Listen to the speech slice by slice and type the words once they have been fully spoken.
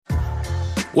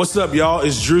What's up, y'all?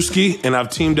 It's Drewski, and I've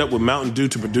teamed up with Mountain Dew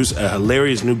to produce a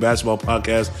hilarious new basketball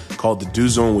podcast called The Dew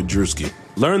Zone with Drewski.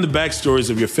 Learn the backstories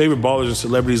of your favorite ballers and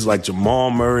celebrities like Jamal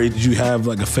Murray. Did you have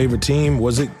like a favorite team?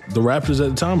 Was it the Raptors at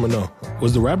the time or no?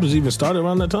 Was the Raptors even started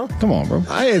around that time? Come on, bro.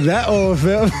 I ain't that old,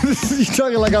 fam. You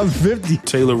talking like I'm 50.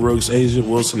 Taylor Rooks, Asia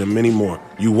Wilson, and many more.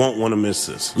 You won't want to miss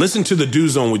this. Listen to The Dew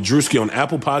Zone with Drewski on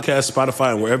Apple Podcasts,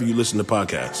 Spotify, and wherever you listen to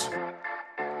podcasts.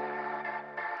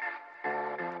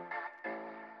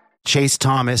 The Chase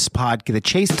Thomas podcast.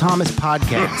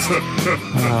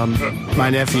 My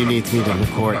nephew needs me to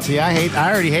record. See, I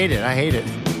already hate it.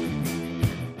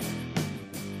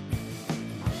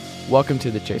 Welcome to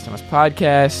the Chase Thomas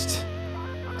podcast.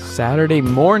 Saturday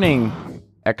morning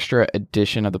extra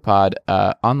edition of the pod.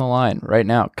 On the line right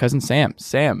now, cousin Sam.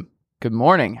 Sam, good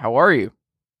morning. How are you?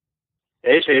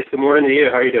 Hey Chase, good morning to you.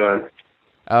 How are you doing?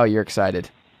 Oh, you're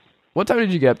excited. What time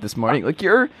did you get up this morning?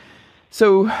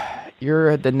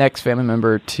 You're the next family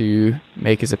member to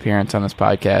make his appearance on this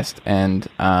podcast, and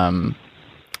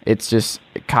it's just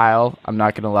Kyle. I'm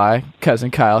not gonna lie,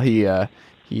 cousin Kyle. He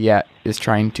is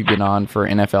trying to get on for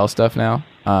NFL stuff now.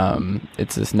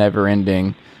 It's this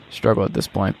never-ending struggle at this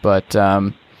point, but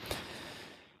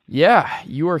yeah,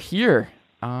 you are here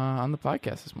on the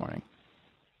podcast this morning.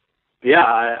 Yeah,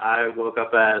 I woke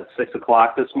up at 6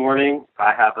 o'clock this morning.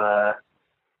 I have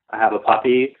a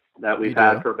puppy that we've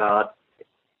had for about.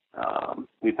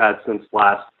 We've had since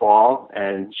last fall,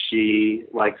 and she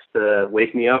likes to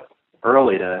wake me up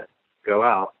early to go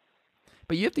out.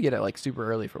 But you have to get up like super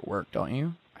early for work, don't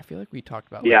you? I feel like we talked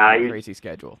about a crazy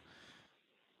schedule.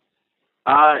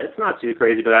 It's not too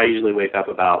crazy, but I usually wake up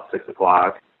about 6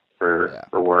 o'clock for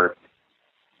work.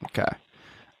 Okay.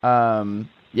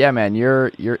 Yeah, man, you're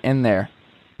in there.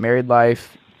 Married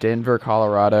life, Denver,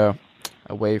 Colorado,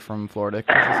 away from Florida.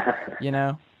 'Cause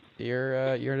you're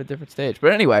at a different stage.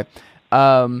 But anyway,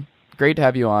 great to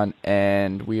have you on,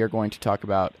 and we are going to talk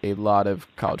about a lot of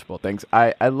college football things.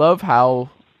 I love how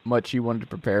much you wanted to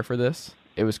prepare for this.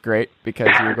 It was great because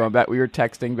you were going back. We were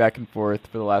texting back and forth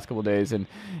for the last couple of days, and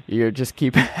you just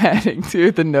keep adding to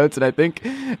the notes. And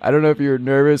I don't know if you're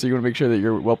nervous or you want to make sure that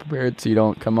you're well prepared so you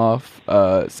don't come off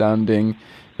sounding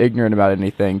ignorant about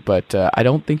anything, but I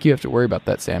don't think you have to worry about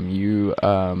that, Sam. You're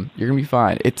gonna be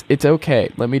fine. It's okay.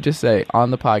 Let me just say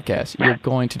on the podcast, you're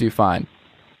going to do fine.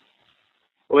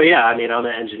 Well, yeah, I mean, I'm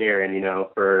an engineer, and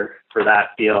for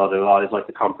that field, I always like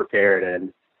to come prepared,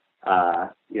 and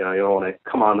you don't want to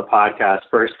come on the podcast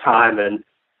first time and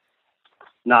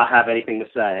not have anything to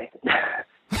say.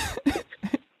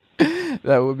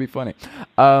 That would be funny.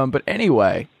 But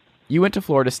anyway, you went to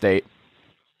Florida State.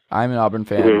 I'm an Auburn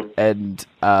fan, and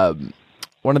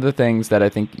one of the things that I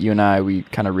think you and we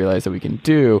kind of realize that we can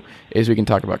do is we can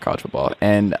talk about college football.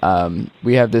 And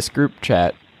we have this group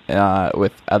chat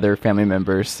with other family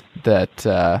members that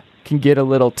can get a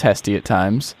little testy at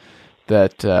times,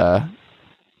 that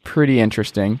pretty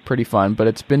interesting, pretty fun, but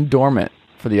it's been dormant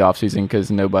for the offseason because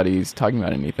nobody's talking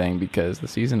about anything because the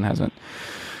season hasn't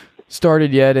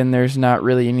started yet, and there's not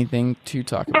really anything to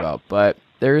talk about. But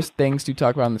there's things to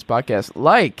talk about on this podcast,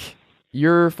 like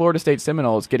your Florida State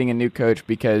Seminoles getting a new coach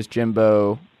because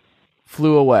Jimbo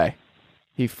flew away.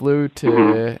 He flew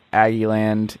to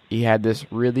Aggieland. He had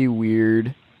this really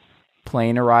weird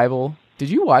plane arrival. Did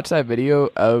you watch that video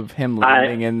of him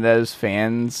landing in those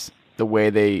fans, the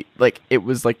way they, it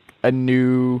was like a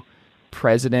new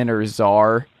president or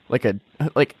czar,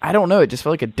 I don't know, it just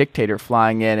felt like a dictator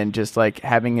flying in and just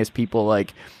having his people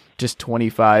just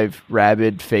 25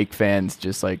 rabid fake fans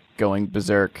just going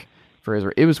berserk for his.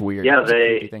 It was weird. Yeah,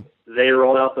 they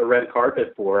rolled out the red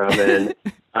carpet for him, and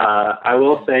I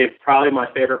will say probably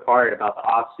my favorite part about the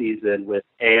off season with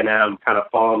A&M kind of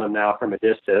following them now from a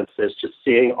distance is just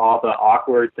seeing all the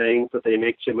awkward things that they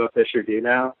make Jimbo Fisher do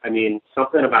now. I mean,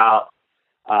 something about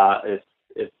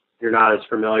if you're not as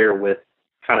familiar with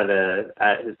kind of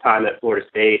his time at Florida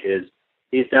State, is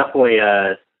he's definitely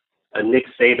a Nick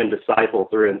Saban disciple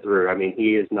through and through. I mean,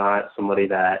 he is not somebody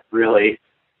that really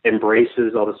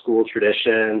embraces all the school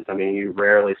traditions. I mean, you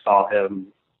rarely saw him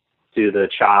do the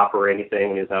chop or anything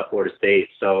when he was at Florida State.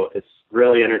 So it's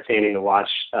really entertaining to watch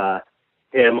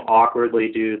him awkwardly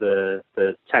do the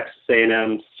Texas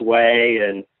A&M sway.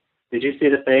 And did you see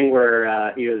the thing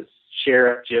where he was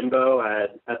Sheriff Jimbo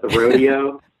at the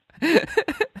rodeo?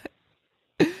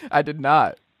 I did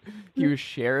not. He was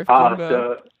Sheriff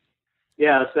Jimbo?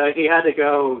 So he had to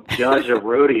go judge a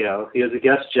rodeo. He was a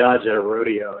guest judge at a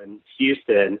rodeo in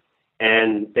Houston,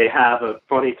 and they have a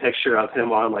funny picture of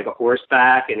him on a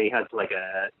horseback, and he has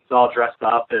he's all dressed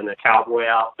up in a cowboy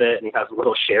outfit, and he has a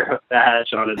little sheriff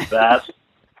badge on his vest.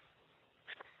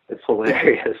 It's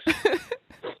hilarious.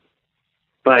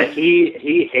 But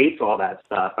he hates all that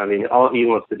stuff. I mean, all he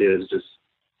wants to do is just,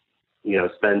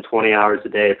 spend 20 hours a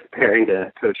day preparing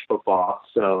to coach football.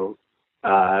 So,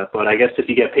 but I guess if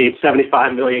you get paid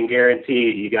 $75 million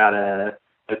guaranteed, you gotta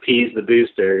appease the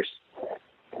boosters.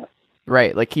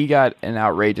 Right, like he got an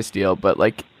outrageous deal, but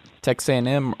like Texas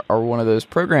A&M are one of those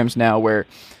programs now where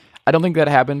I don't think that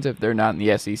happens if they're not in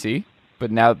the SEC,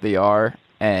 but now that they are,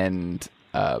 and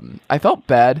I felt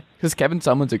bad because Kevin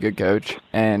Sumlin's a good coach,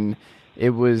 and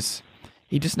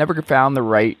he just never found the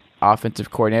right offensive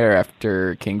coordinator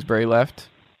after Kingsbury left,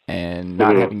 and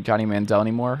not having Johnny Manziel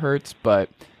anymore hurts, but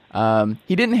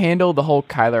he didn't handle the whole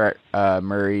Kyler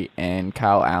Murray and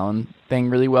Kyle Allen thing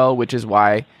really well, which is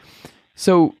why.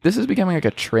 So this is becoming like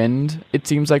a trend, it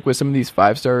seems like, with some of these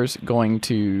 5-stars going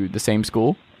to the same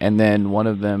school and then one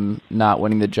of them not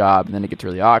winning the job, and then it gets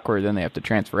really awkward, then they have to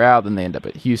transfer out, then they end up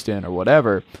at Houston or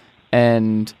whatever.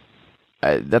 And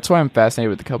that's why I'm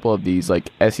fascinated with a couple of these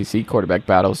like SEC quarterback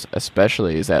battles,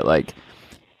 especially, is that like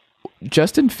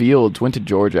Justin Fields went to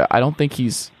Georgia. I don't think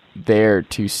he's there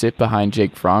to sit behind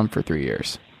Jake Fromm for 3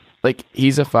 years. Like,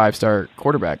 he's a 5-star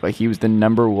quarterback. Like, he was the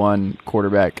number 1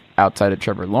 quarterback outside of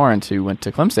Trevor Lawrence, who went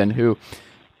to Clemson, who,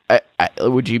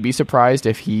 would you be surprised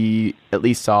if he at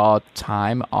least saw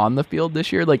time on the field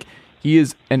this year? Like, he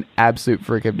is an absolute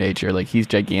freak of nature. Like, he's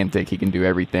gigantic. He can do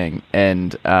everything.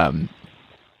 And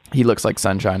he looks like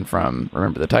Sunshine from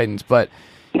Remember the Titans. But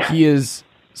he is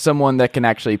someone that can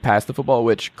actually pass the football,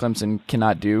 which Clemson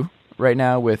cannot do right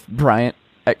now with Bryant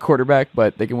at quarterback,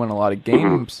 but they can win a lot of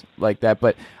games like that.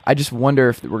 But I just wonder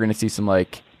if we're going to see some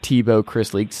like Tebow,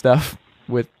 Chris Leak stuff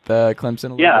with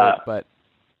Clemson a little bit. But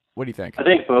what do you think? I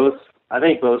think both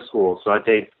schools. So I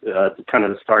think kind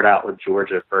of to start out with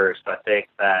Georgia first, I think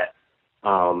that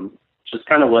just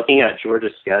kind of looking at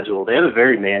Georgia's schedule, they have a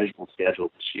very manageable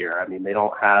schedule this year. I mean, they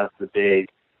don't have the big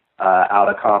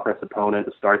out-of-conference opponent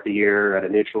to start the year at a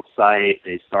neutral site.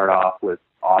 They start off with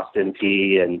Austin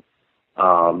Peay, and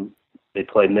they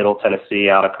play Middle Tennessee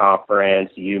out of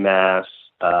conference, UMass,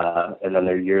 and then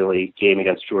their yearly game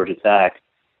against Georgia Tech.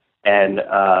 And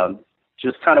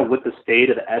just kind of with the state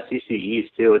of the SEC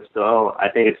East too, I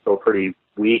think it's still pretty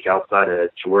weak outside of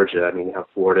Georgia. I mean, you have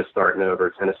Florida starting over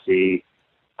Tennessee.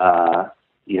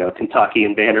 Kentucky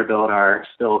and Vanderbilt are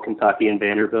still Kentucky and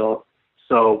Vanderbilt.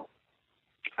 So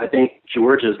I think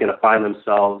Georgia is going to find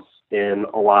themselves in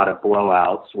a lot of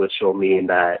blowouts, which will mean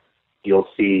that you'll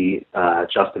see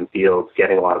Justin Fields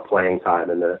getting a lot of playing time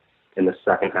in the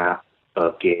second half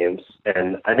of games.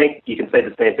 And I think you can say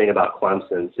the same thing about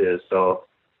Clemson too. So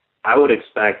I would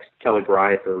expect Kelly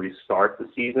Bryant to restart the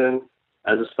season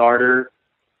as a starter,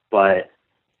 but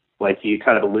like you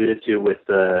kind of alluded to with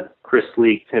the Chris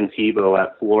Leak, Tim Tebow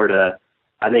at Florida,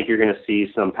 I think you're going to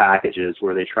see some packages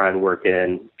where they try and work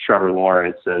in Trevor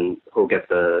Lawrence, and he'll get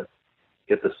a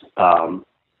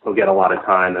lot of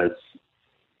time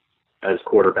as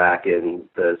quarterback in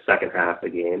the second half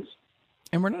of games.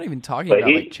 And we're not even talking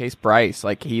about like Chase Bryce.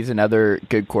 Like, he's another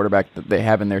good quarterback that they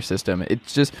have in their system.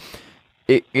 It's just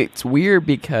it's weird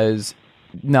because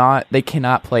they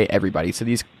cannot play everybody. So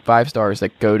these 5-stars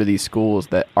that go to these schools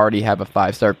that already have a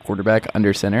 5-star quarterback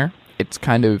under center, it's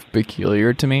kind of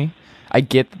peculiar to me. I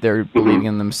get that they're believing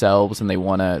in themselves and they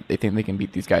think they can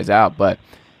beat these guys out, but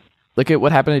look at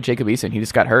what happened to Jacob Eason. He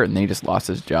just got hurt and then he just lost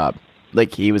his job.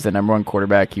 Like, he was the number 1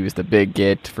 quarterback. He was the big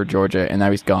get for Georgia, and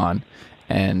now he's gone.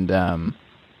 And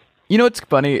what's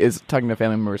funny is talking to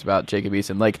family members about Jacob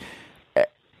Eason. Like,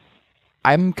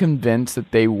 I'm convinced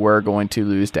that they were going to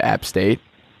lose to App State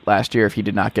last year if he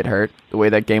did not get hurt. The way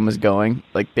that game was going,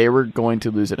 like, they were going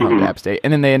to lose at home to App State,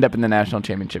 and then they end up in the national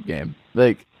championship game.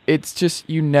 Like, it's just,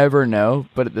 you never know.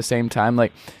 But at the same time,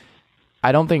 like,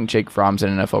 I don't think Jake Fromm's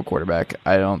an NFL quarterback.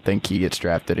 I don't think he gets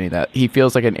drafted any of that. He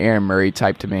feels like an Aaron Murray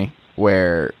type to me,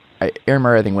 where Aaron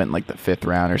Murray, I think, went in like the 5th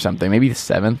round or something, maybe the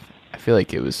 7th. I feel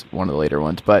like it was one of the later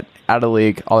ones, but out of the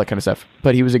league, all that kind of stuff.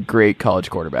 But he was a great college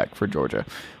quarterback for Georgia,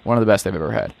 one of the best they've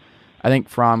ever had. I think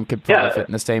Fromm could probably fit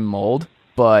in the same mold,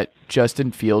 but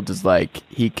Justin Fields is like,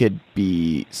 he could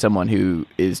be someone who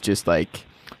is just like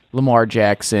Lamar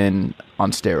Jackson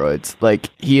on steroids. Like,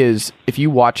 he is, if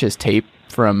you watch his tape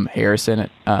from Harrison,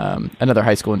 another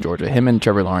high school in Georgia, him and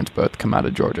Trevor Lawrence both come out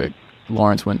of Georgia.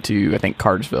 Lawrence went to, I think,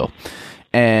 Cartersville.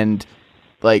 And,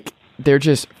 like, they're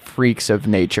just freaks of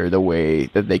nature, the way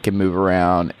that they can move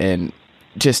around. And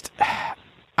just,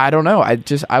 I don't know.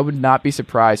 I would not be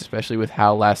surprised, especially with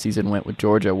how last season went with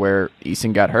Georgia, where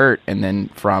Eason got hurt and then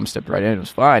Fromm stepped right in. It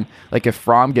was fine. Like, if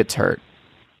Fromm gets hurt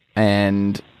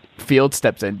and Field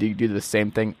steps in, do you do the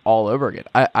same thing all over again?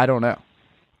 I don't know.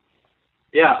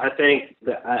 Yeah, I think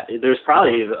that, there's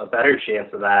probably a better chance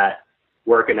of that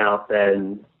working out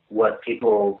than what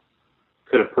people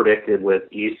could have predicted with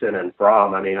Eason and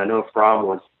Fromm. I mean, I know Fromm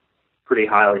was pretty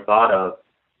highly thought of,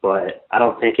 but I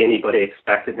don't think anybody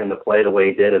expected him to play the way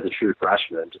he did as a true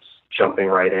freshman, just jumping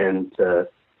right in to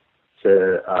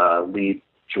lead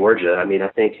Georgia. I mean, I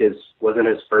think wasn't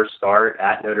his first start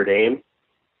at Notre Dame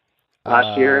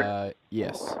last year?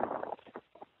 Yes.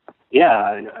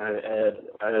 Yeah,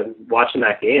 I watching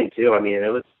that game too. I mean, it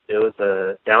was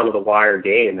a down to the wire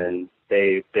game, and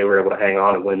they were able to hang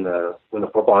on and win the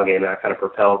football game. That kind of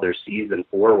propelled their season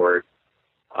forward.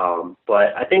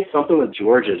 But I think something with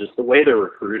Georgia, just the way they're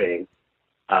recruiting.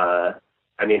 I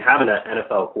mean, having an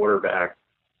NFL quarterback,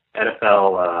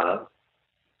 NFL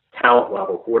talent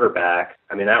level quarterback,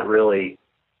 I mean, that really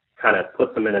kind of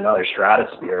puts them in another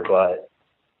stratosphere. But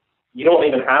you don't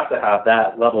even have to have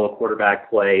that level of quarterback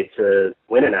play to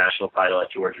win a national title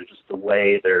at Georgia, just the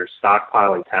way they're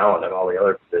stockpiling talent at all the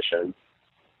other positions.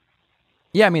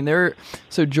 Yeah, I mean,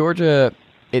 so Georgia,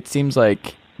 it seems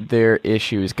like their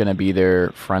issue is going to be their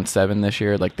front seven this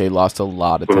year. Like, they lost a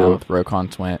lot of talent with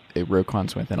Roquan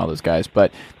Smith and all those guys,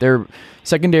 but their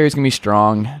secondary is going to be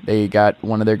strong. They got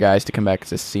one of their guys to come back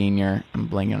as a senior. I'm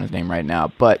blanking on his name right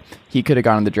now, but he could have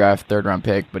gone in the draft, 3rd-round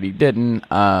pick, but he didn't.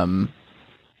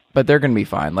 But they're going to be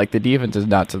fine. Like, the defense is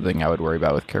not something I would worry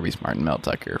about with Kirby Smart and Mel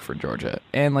Tucker for Georgia.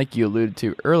 And like you alluded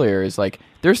to earlier, is like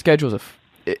their schedule is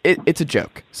it's a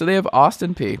joke. So they have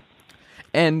Austin Peay.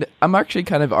 And I'm actually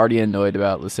kind of already annoyed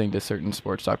about listening to certain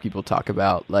sports talk people talk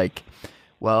about, like,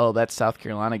 well, that's South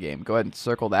Carolina game. Go ahead and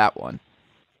circle that one.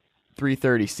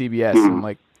 3:30 CBS. I'm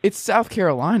like, it's South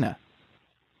Carolina.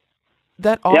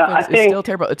 That offense is still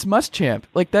terrible. It's Muschamp.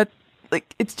 Like that.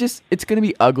 Like, it's going to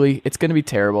be ugly. It's going to be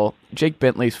terrible. Jake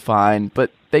Bentley's fine, but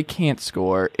they can't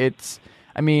score.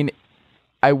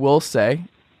 I will say,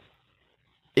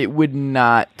 it would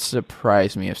not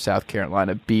surprise me if South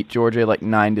Carolina beat Georgia like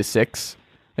 9-6.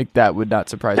 Like, that would not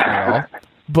surprise me at all.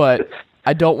 But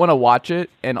I don't want to watch it,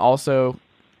 and also,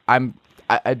 I'm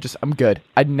good.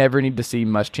 I never need to see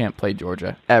Muschamp play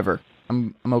Georgia ever.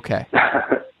 I'm okay.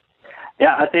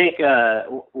 Yeah, I think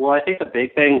the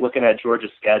big thing looking at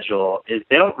Georgia's schedule is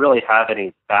they don't really have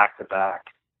any back-to-back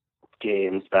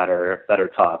games that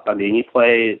are tough. I mean,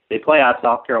 they play at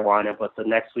South Carolina, but the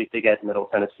next week they get Middle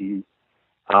Tennessee.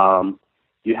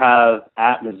 You have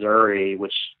at Missouri,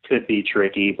 which could be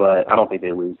tricky, but I don't think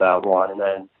they lose that one. And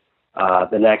then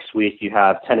the next week you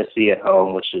have Tennessee at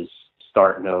home, which is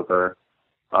starting over.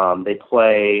 They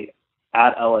play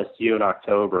at LSU in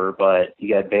October, but you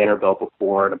get Vanderbilt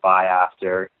before and a bye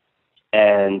after.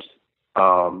 And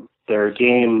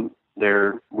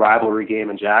their rivalry game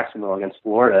in Jacksonville against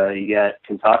Florida, you get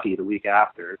Kentucky the week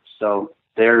after. So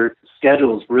their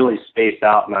schedule's really spaced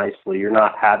out nicely. You're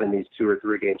not having these 2 or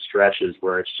 3 game stretches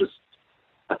where it's just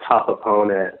a tough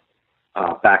opponent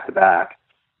back to back.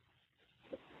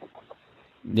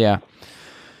 Yeah.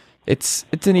 It's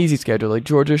an easy schedule. Like,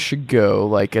 Georgia should go,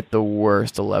 like, at the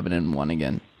worst 11-1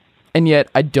 again. And yet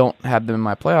I don't have them in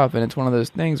my playoff, and it's one of those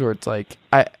things where it's like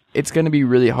it's going to be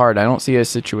really hard. I don't see a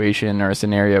situation or a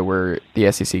scenario where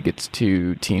the SEC gets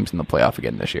 2 teams in the playoff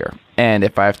again this year. And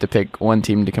if I have to pick one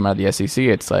team to come out of the SEC,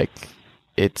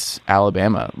 it's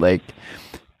Alabama. Like,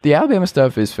 the Alabama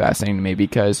stuff is fascinating to me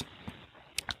because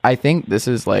I think this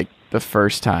is like the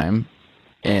first time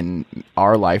in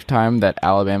our lifetime that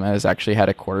Alabama has actually had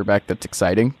a quarterback that's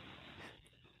exciting.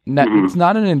 It's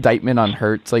not an indictment on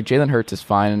Hurts. Like, Jalen Hurts is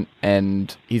fine,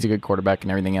 and he's a good quarterback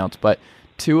and everything else, but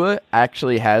Tua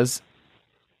actually has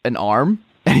an arm,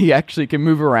 and he actually can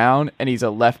move around, and he's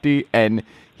a lefty, and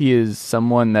he is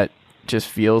someone that just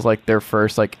feels like their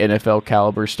first like NFL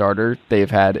caliber starter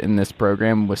they've had in this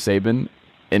program with Saban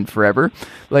in forever.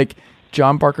 Like,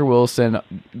 John Parker Wilson,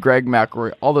 Greg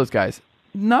McElroy, all those guys,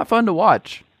 not fun to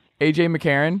watch. AJ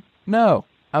McCarron, no,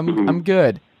 I'm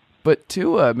good. But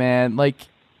Tua, man, like,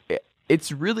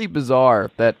 it's really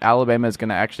bizarre that Alabama is going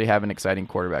to actually have an exciting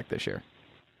quarterback this year.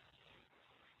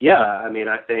 Yeah, I mean,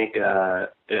 I think,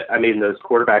 those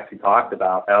quarterbacks you talked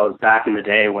about, that was back in the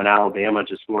day when Alabama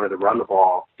just wanted to run the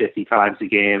ball 50 times a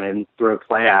game and throw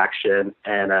play action.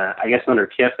 And I guess under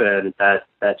Kiffin, that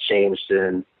changed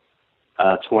in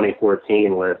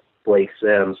 2014 with Blake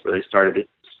Sims, where they started to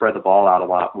spread the ball out a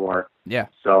lot more. Yeah.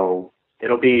 So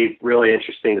it'll be really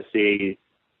interesting to see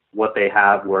what they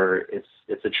have where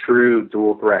it's a true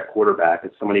dual threat quarterback.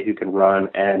 It's somebody who can run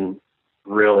and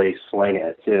really sling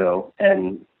it too,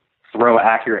 and throw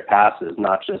accurate passes,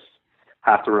 not just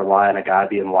have to rely on a guy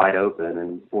being wide open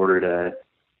in order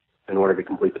to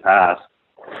complete the pass.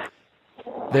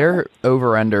 Their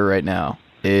over-under right now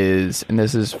is, and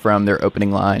this is from their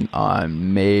opening line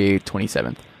on May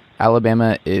 27th,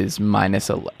 Alabama is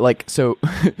so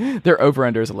their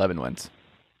over-under is 11 wins.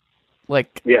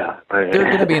 Like, Yeah. they're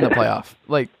going to be in the playoff.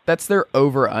 Like, that's their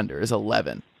over-under is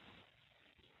 11.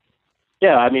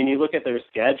 Yeah, I mean, you look at their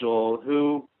schedule,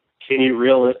 who can you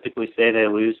realistically say they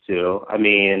lose to? I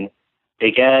mean,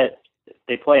 they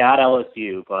play at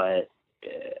LSU, but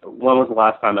when was the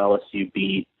last time LSU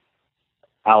beat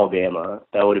Alabama?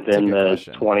 That would have been the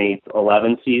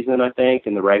 2011 season, I think,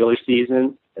 in the regular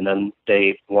season. And then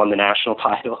they won the national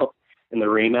title in the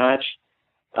rematch.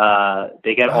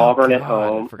 They get Auburn at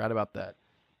home. I forgot about that.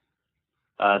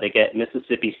 They get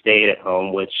Mississippi State at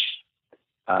home, which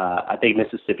I think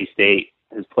Mississippi State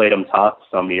has played them tough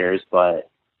some years, but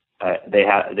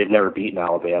they've never beaten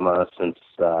Alabama since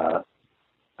I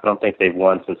don't think they've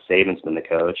won since Saban's been the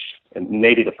coach, and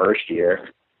maybe the first year.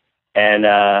 And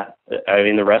I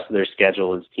mean, the rest of their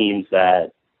schedule is teams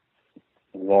that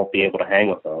won't be able to hang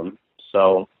with them.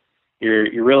 So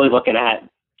you're really looking at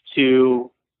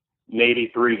 2, maybe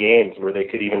 3 games where they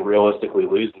could even realistically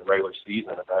lose in the regular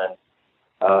season, and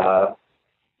then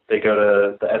they go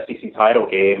to the SEC title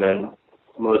game and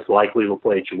most likely will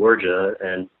play Georgia,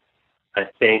 and I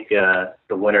think the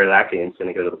winner of that game is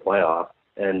going to go to the playoff.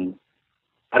 And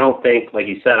I don't think, like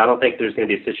you said, I don't think there's going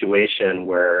to be a situation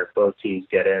where both teams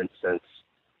get in, since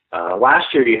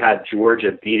last year you had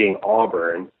Georgia beating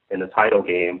Auburn in the title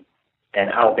game and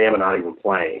Alabama not even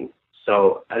playing.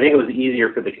 So I think it was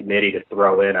easier for the committee to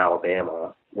throw in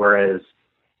Alabama, whereas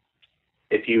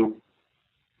if you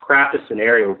craft a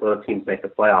scenario where both teams make the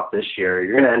playoff this year,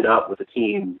 you're going to end up with a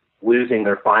team losing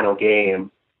their final game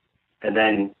and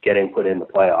then getting put in the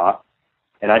playoff.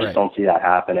 And I just don't see that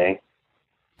happening.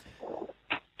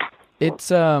 It's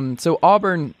so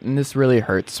Auburn, and this really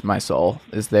hurts my soul,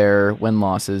 is their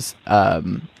win-loss is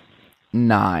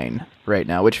 9 right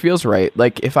now, which feels right.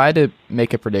 Like, if I had to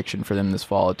make a prediction for them this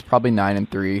fall, it's probably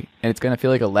 9-3, and it's going to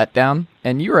feel like a letdown.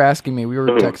 And you were asking me, we were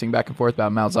texting back and forth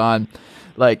about Malzahn,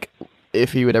 like,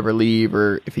 if he would ever leave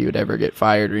or if he would ever get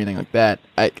fired or anything like that.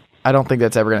 I don't think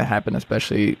that's ever going to happen,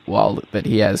 especially while that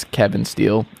he has Kevin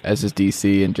Steele as his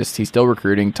DC, and just he's still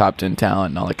recruiting top 10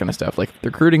 talent and all that kind of stuff. Like, if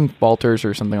they're recruiting Balters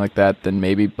or something like that, then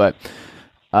maybe, but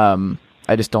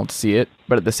I just don't see it.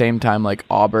 But at the same time, like,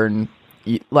 Auburn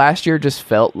last year just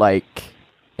felt like,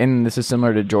 and this is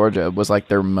similar to Georgia, was like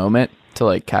their moment to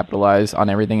like capitalize on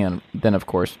everything, and then of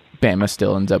course Bama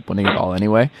still ends up winning it all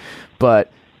anyway.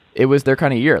 But it was their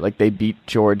kind of year. Like, they beat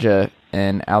Georgia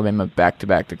and Alabama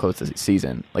back-to-back to close the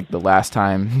season. Like, the last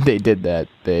time they did that,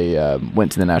 they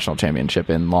went to the national championship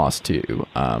and lost to,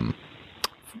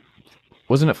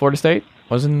 wasn't it Florida State?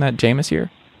 Wasn't that Jameis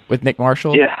year with Nick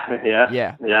Marshall? Yeah. Okay.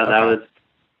 That was.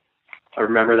 I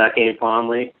remember that game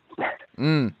fondly.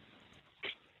 I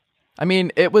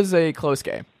mean, it was a close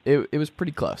game. It was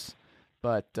pretty close,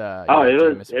 but it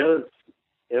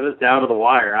was down to the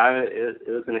wire. It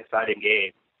was an exciting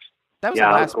game. That was the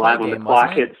last play game, when the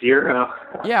clock hit 0.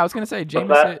 Yeah, I was going to say,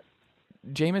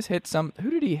 Jameis hit some... Who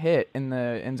did he hit in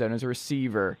the end zone as a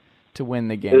receiver to win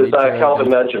the game? It was Kelvin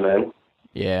Benjamin.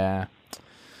 Yeah.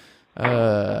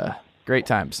 Great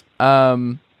times.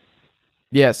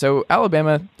 Yeah, so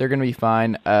Alabama, they're going to be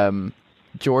fine.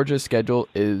 Georgia's schedule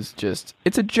is just...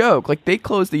 It's a joke. Like, they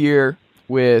closed the year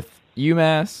with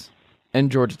UMass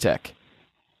and Georgia Tech.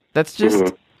 That's just...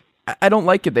 Mm-hmm. I don't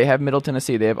like it. They have Middle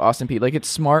Tennessee. They have Austin Peay. Like, it's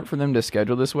smart for them to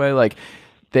schedule this way. Like,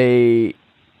 can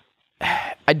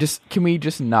we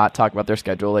just not talk about their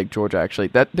schedule? Like, Georgia,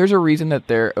 actually, there's a reason that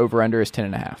their over-under is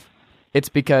 10.5. It's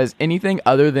because anything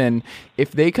other than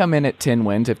if they come in at 10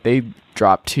 wins, if they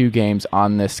drop 2 games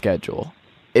on this schedule,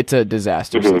 it's a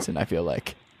disaster season, I feel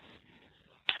like.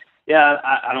 Yeah,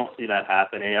 I don't see that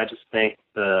happening. I just think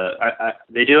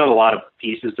they do have a lot of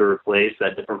pieces to replace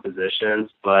at different positions,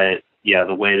 but yeah,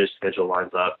 the way their schedule lines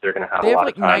up, they're going to have a lot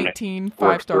of time. They have like 19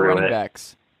 5-star running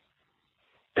backs.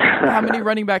 How many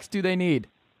running backs do they need?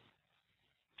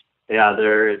 Yeah,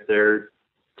 they're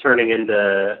turning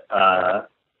into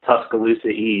Tuscaloosa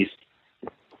East.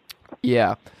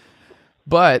 Yeah.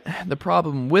 But the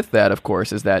problem with that, of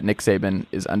course, is that Nick Saban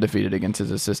is undefeated against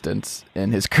his assistants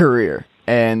in his career.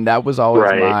 And that was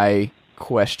always my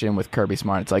question with Kirby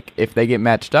Smart. It's like, if they get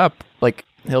matched up, like,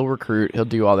 he'll recruit, he'll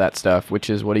do all that stuff, which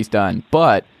is what he's done.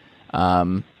 But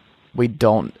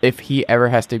if he ever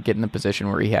has to get in the position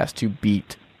where he has to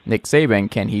beat Nick Saban,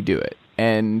 can he do it?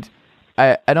 And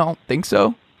I don't think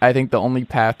so. I think the only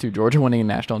path to Georgia winning a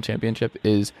national championship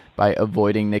is by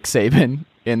avoiding Nick Saban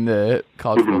in the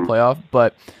college football playoff.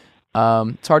 But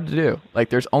it's hard to do. Like,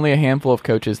 there's only a handful of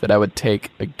coaches that I would take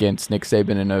against Nick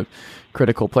Saban in a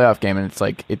critical playoff game, and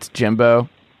it's Jimbo,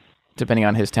 depending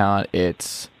on his talent.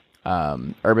 It's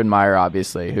Urban Meyer,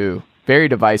 obviously, who very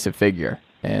divisive figure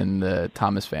in the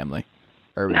Thomas family,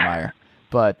 Urban Meyer.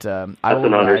 But I will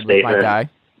ride with my guy.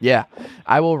 Yeah,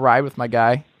 I will ride with my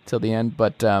guy till the end.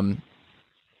 But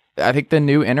I think the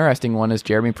new interesting one is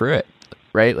Jeremy Pruitt,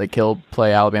 right? Like, he'll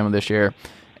play Alabama this year.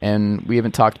 And we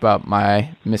haven't talked about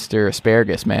my Mr.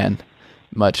 Asparagus man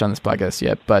much on this podcast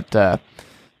yet. But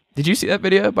did you see that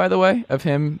video, by the way, of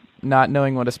him not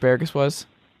knowing what asparagus was?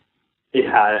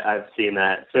 Yeah, I've seen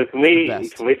that. So can we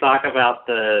talk about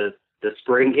the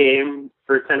spring game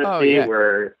for Tennessee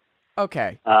where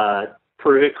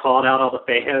Pruitt called out all the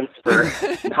fans for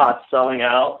not selling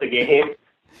out the game?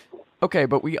 Okay,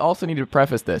 but we also need to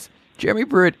preface this. Jeremy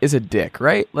Pruitt is a dick,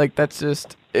 right? Like, that's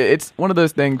just, it's one of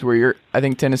those things where I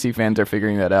think Tennessee fans are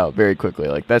figuring that out very quickly.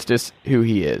 Like, that's just who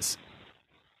he is.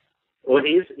 Well,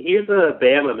 he's a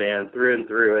Bama man through and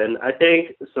through, and I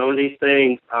think some of these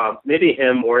things, maybe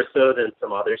him more so than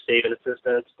some other Saban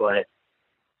assistants, but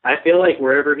I feel like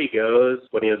wherever he goes,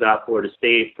 when he was at Florida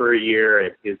State for a year,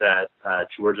 and he was at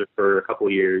Georgia for a couple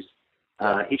of years,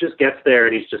 he just gets there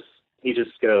and he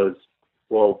just goes,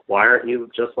 well, why aren't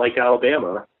you just like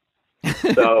Alabama?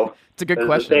 So it's a good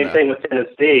question. The same thing with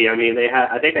Tennessee. I mean,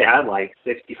 I think they had like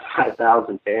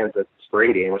 65,000 fans at the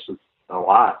spring game, which is a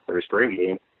lot for a spring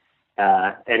game.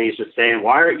 And he's just saying,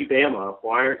 why aren't you Bama?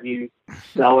 Why aren't you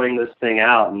selling this thing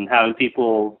out and having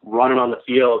people running on the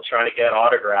field trying to get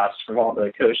autographs from all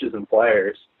the coaches and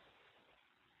players?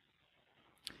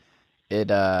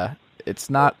 It's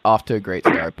not off to a great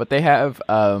start, but they have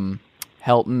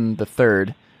Helton the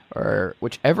third, or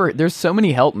whichever. There's so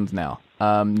many Heltons now.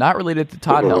 Not related to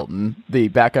Todd Helton, the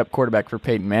backup quarterback for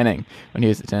Peyton Manning when he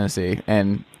was at Tennessee,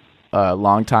 and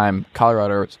longtime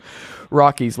Colorado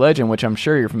Rockies legend, which I'm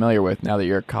sure you're familiar with now that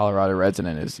you're a Colorado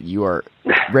resident, is you are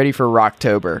ready for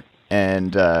Rocktober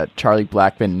and Charlie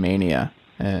Blackmon mania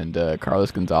and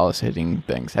Carlos Gonzalez hitting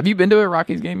things. Have you been to a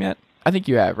Rockies game yet? I think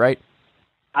you have, right?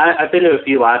 I've been to a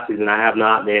few last season. I have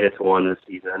not made it to one this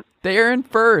season. They are in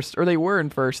first, or they were in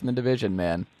first in the division,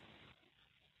 man.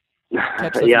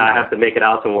 Yeah, I have to make it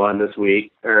out to one this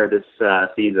week, or this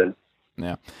season.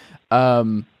 Yeah.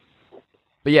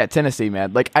 But yeah, Tennessee,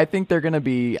 man. Like, I think they're going to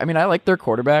be... I mean, I like their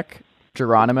quarterback,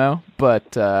 Geronimo,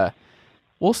 but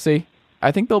we'll see.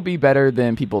 I think they'll be better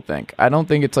than people think. I don't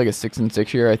think it's like a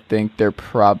 6-6 year. I think they're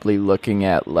probably looking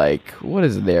at, like... What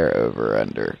is their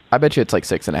over-under? I bet you it's like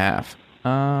 6.5.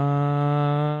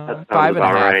 5.5.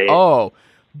 Right. Oh,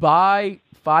 by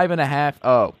 5.5.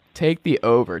 Oh, take the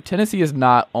over. Tennessee is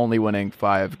not only winning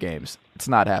 5 games. It's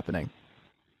not happening.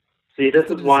 See, this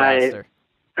is why...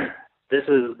 This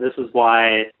is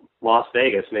why Las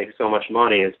Vegas makes so much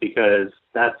money, is because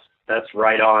that's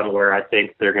right on where I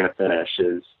think they're going to finish.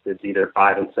 Is either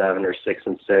 5-7 or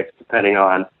 6-6, depending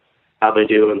on how they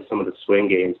do in some of the swing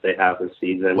games they have this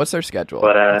season. What's their schedule?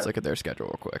 But, let's look at their schedule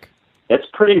real quick. It's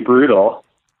pretty brutal.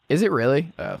 Is it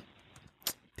really? Oh,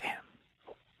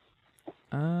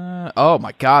 damn. Oh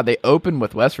my God, they open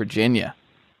with West Virginia.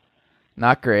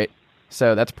 Not great.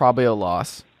 So that's probably a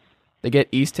loss. They get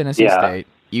East Tennessee State.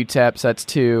 UTEP, so that's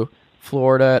 2.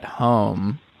 Florida at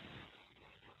home.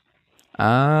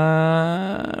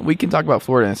 We can talk about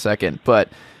Florida in a second, but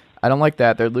I don't like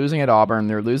that. They're losing at Auburn.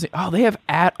 They're losing. Oh, they have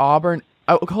at Auburn.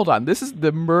 Oh, hold on. This is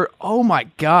the oh my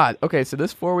God. Okay, so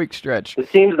this 4-week stretch. It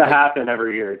seems to happen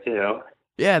every year too.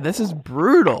 Yeah, this is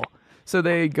brutal. So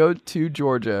they go to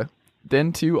Georgia,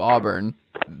 then to Auburn,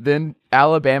 then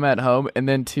Alabama at home, and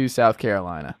then to South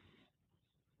Carolina.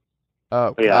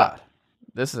 Oh God.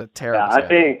 This is a terrible I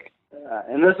think,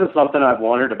 and this is something I've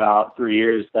wondered about for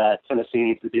years that Tennessee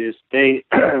needs to do, is they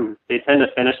tend to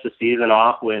finish the season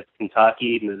off with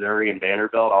Kentucky, Missouri, and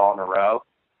Vanderbilt all in a row.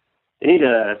 They need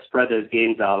to spread those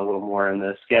games out a little more in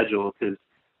the schedule, because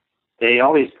they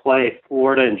always play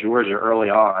Florida and Georgia early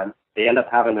on. They end up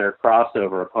having their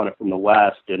crossover opponent from the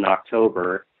West in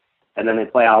October, and then they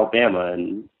play Alabama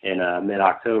in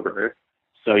mid-October.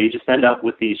 So you just end up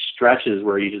with these stretches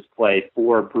where you just play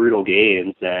 4 brutal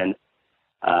games, and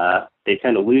they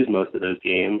tend to lose most of those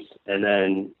games. And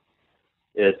then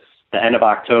it's the end of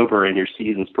October, and your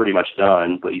season's pretty much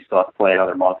done, but you still have to play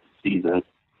another month of the season.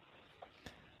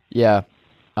 Yeah.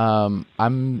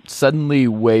 I'm suddenly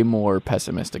way more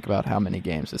pessimistic about how many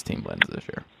games this team wins this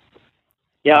year.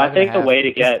 Yeah, I think the way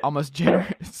to get... almost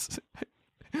generous.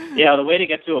 Yeah, the way to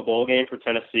get to a bowl game for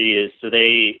Tennessee is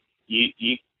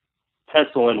you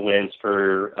pencil in wins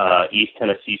for East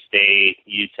Tennessee State,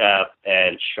 UTEP,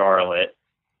 and Charlotte.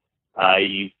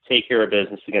 You take care of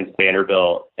business against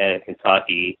Vanderbilt and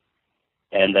Kentucky.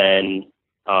 And then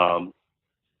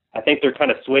I think their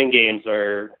kind of swing games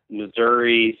are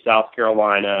Missouri, South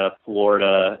Carolina,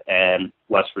 Florida, and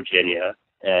West Virginia.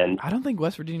 And I don't think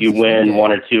West Virginia. You win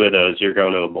one or two of those, you're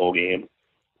going to a bowl game.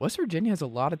 West Virginia has a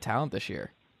lot of talent this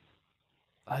year.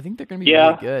 I think they're going to be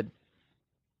really good.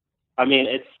 I mean,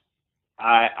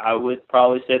 I would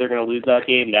probably say they're going to lose that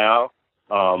game now.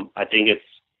 I think it's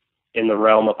in the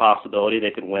realm of possibility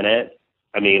they could win it.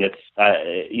 I mean,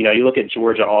 it's you look at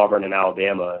Georgia, Auburn, and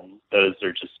Alabama, and those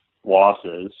are just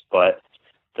losses. But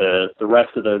the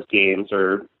rest of those games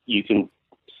you can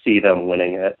see them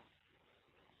winning it.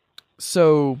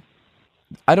 So,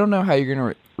 I don't know how you're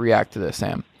going to react to this,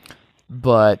 Sam,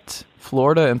 but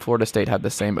Florida and Florida State have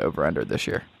the same over-under this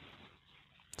year.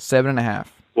 7.5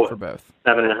 for both.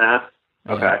 7.5?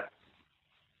 Okay. Yeah.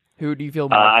 Who do you feel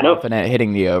more confident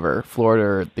hitting the over, Florida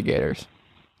or the Gators?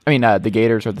 I mean, the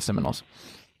Gators or the Seminoles?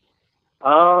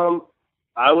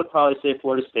 I would probably say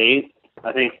Florida State.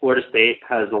 I think Florida State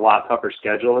has a lot tougher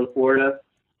schedule than Florida.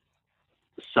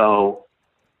 So,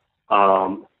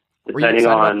 depending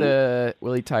on about the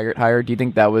Willie Taggart hire, do you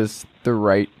think that was the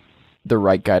right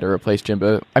guy to replace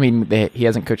Jimbo? I mean, he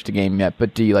hasn't coached a game yet,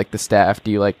 but do you like the staff? Do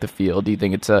you like the field? Do you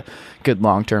think it's a good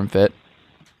long-term fit?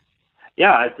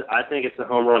 Yeah, I think it's a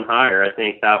home run hire. I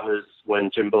think that was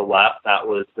when Jimbo left. That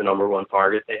was the number one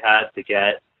target they had to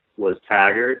get was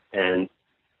Taggart, and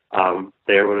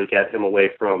they were able to get him away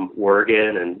from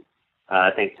Oregon. And I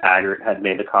think Taggart had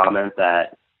made the comment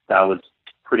that was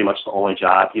pretty much the only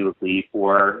job he would leave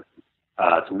for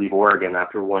to leave Oregon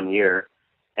after 1 year.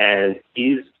 And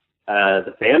he's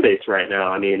the fan base right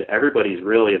now. I mean, everybody's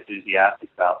really enthusiastic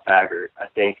about Taggart. I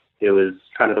think it was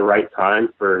kind of the right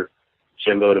time for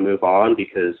Jimbo to move on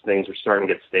because things were starting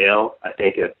to get stale. I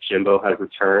think if Jimbo had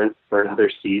returned for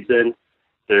another season,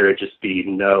 there would just be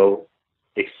no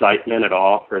excitement at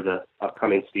all for the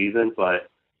upcoming season. But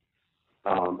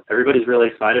everybody's really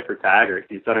excited for Taggart.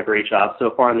 He's done a great job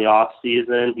so far in the off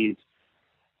season. He's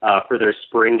for their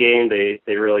spring game, they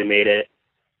really made it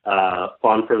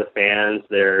fun for the fans.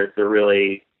 They're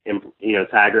really,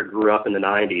 Taggart grew up in the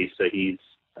 90s, so he's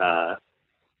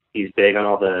big on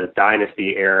all the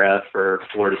dynasty era for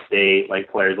Florida State,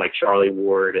 like players like Charlie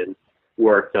Ward and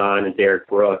Warwick Dunn and Derek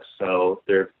Brooks. So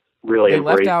they're really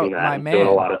embracing that and doing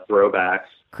a lot of throwbacks.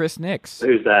 Chris Nix.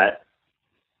 Who's that?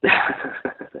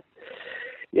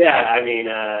 Yeah, I mean,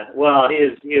 well, he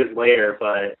is later,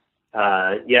 but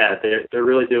yeah, they're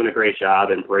really doing a great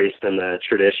job embracing the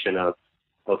tradition of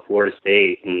Florida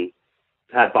State and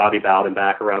had Bobby Bowden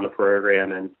back around the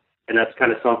program, and that's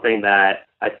kind of something that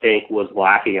I think was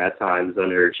lacking at times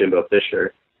under Jimbo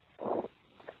Fisher.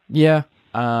 Yeah.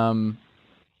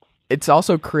 It's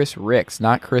also Chris Ricks,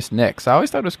 not Chris Nix. I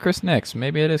always thought it was Chris Nix.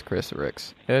 Maybe it is Chris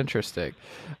Ricks. Interesting.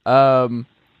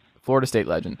 Florida State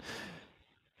legend.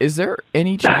 Is there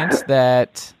any chance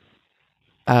that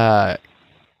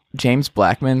James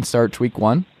Blackman starts week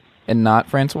 1 and not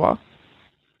Francois?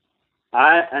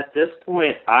 At this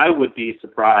point, I would be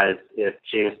surprised if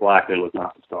James Blackman was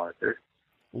not the starter.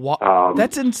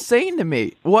 That's insane to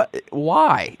me. What?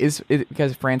 Why? Is it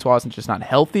because Francois isn't just not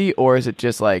healthy, or is it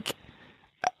just like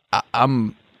I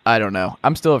don't know.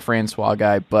 I'm still a Francois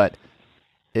guy, but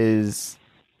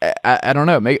I don't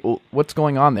know. What's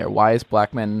going on there? Why is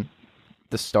Blackman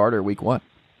the starter week 1?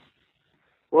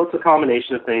 Well, it's a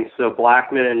combination of things. So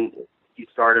Blackman, he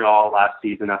started all last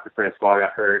season after Francois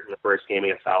got hurt in the first game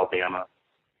against Alabama.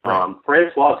 Right.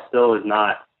 Francois still is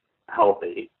not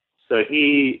healthy. So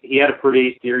he had a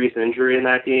pretty serious injury in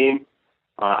that game.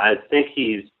 I think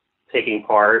he's taking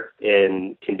part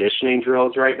in conditioning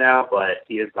drills right now, but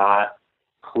he is not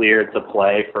cleared to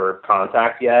play for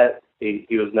contact yet. He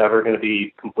was never going to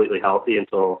be completely healthy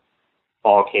until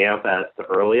fall camp at the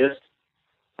earliest.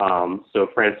 So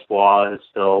Francois has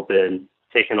still been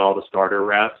taking all the starter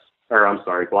reps. Or I'm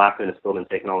sorry, Blackman has still been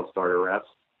taking all the starter reps.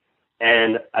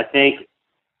 And I think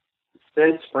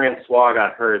since Francois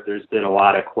got hurt, there's been a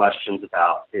lot of questions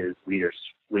about his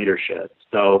leadership.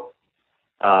 So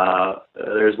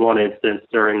there's one instance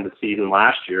during the season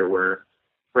last year where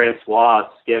Francois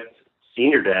skipped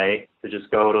senior day to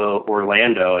just go to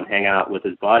Orlando and hang out with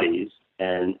his buddies.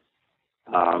 And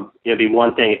it'd be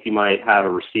one thing if you might have a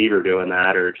receiver doing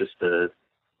that or just a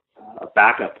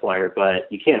backup player,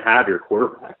 but you can't have your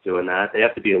quarterback doing that. They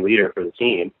have to be a leader for the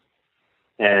team.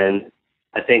 And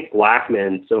I think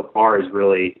Blackman so far has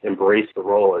really embraced the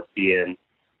role as being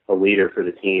a leader for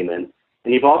the team. And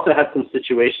you've also had some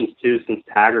situations too since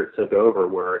Taggart took over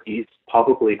where he's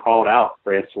publicly called out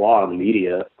Francois in the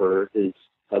media for his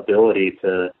ability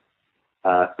to,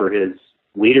 for his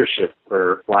leadership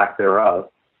or lack thereof.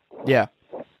 Yeah.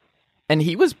 And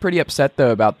he was pretty upset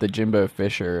though about the Jimbo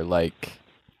Fisher,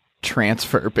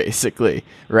 transfer basically,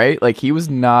 right? He was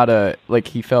not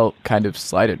he felt kind of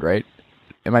slighted, right?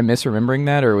 am I misremembering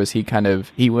that, or was he kind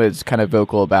of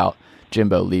vocal about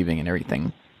Jimbo leaving and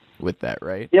everything with that,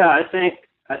 right? Yeah, I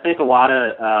think a lot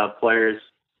of players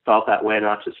felt that way,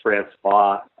 not just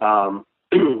Francois.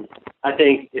 I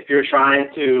think if you're trying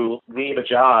to leave a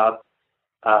job,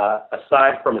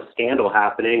 aside from a scandal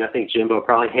happening, I think Jimbo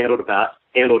probably handled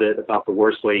it about the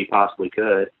worst way he possibly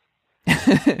could.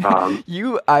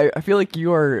 I feel like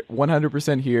you are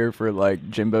 100% here for like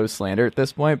Jimbo slander at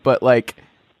this point, but like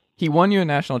he won you a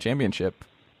national championship.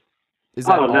 Is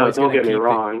that no, don't get me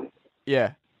wrong.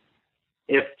 Yeah.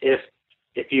 If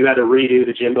you had to redo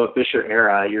the Jimbo Fisher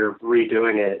era, you're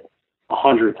redoing it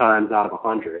 100 times out of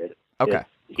 100. Okay.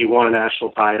 He won a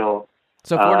national title.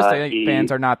 So Florida State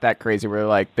fans are not that crazy where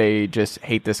like they just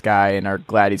hate this guy and are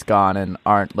glad he's gone and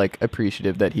aren't like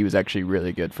appreciative that he was actually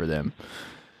really good for them.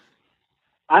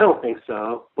 I don't think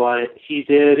so, but he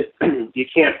did. You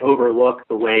can't overlook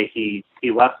the way he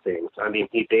left things. I mean,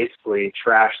 he basically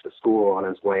trashed the school on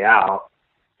his way out,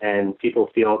 and people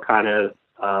feel kind of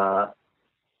a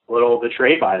little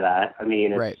betrayed by that. I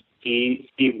mean, right. He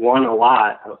won a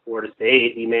lot at Florida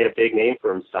State. He made a big name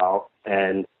for himself,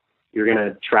 and you're going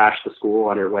to trash the school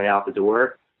on your way out the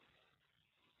door.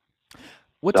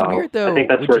 What's weird, though, I think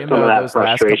that's where Jimbo, some of that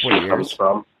frustration comes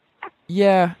from.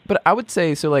 Yeah, but I would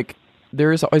say, so, like,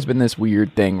 there has always been this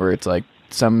weird thing where it's, like,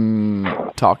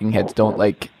 some talking heads don't,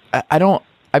 like, I've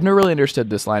never really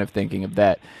understood this line of thinking of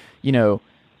that, you know,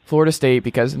 Florida State,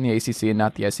 because in the ACC and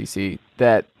not the SEC,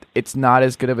 that it's not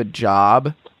as good of a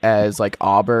job as, like,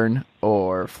 Auburn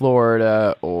or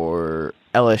Florida or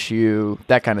LSU,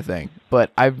 that kind of thing.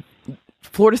 But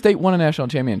Florida State won a national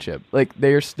championship. Like,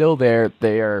 they are still there.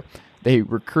 They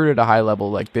recruit at a high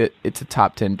level. Like, it's a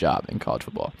top 10 job in college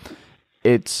football.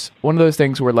 It's one of those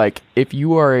things where, like, if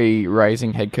you are a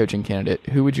rising head coaching candidate,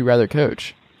 who would you rather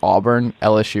coach? Auburn,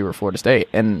 LSU, or Florida State?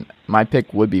 And my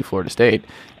pick would be Florida State.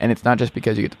 And it's not just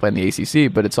because you get to play in the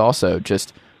ACC, but it's also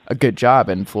just a good job.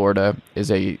 And Florida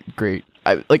is a great...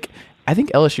 I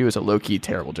think LSU is a low-key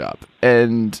terrible job.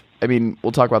 And, I mean,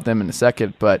 we'll talk about them in a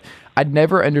second, but I'd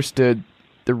never understood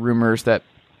the rumors that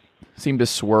seem to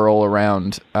swirl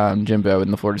around Jimbo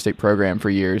in the Florida State program for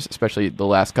years, especially the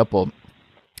last couple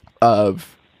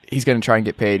of he's going to try and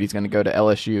get paid. He's going to go to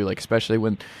LSU, like, especially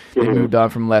when they moved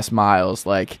on from Les Miles.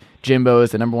 Like, Jimbo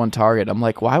is the number one target. I'm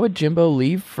like, why would Jimbo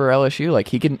leave for LSU? Like,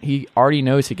 he already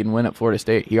knows he can win at Florida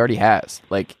State. He already has.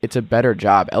 Like, it's a better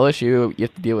job. LSU, you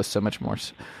have to deal with so much more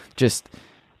just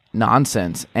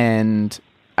nonsense, and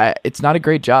it's not a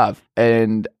great job.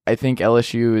 And I think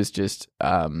LSU is just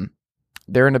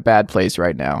they're in a bad place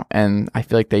right now, and I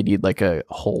feel like they need like a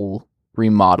whole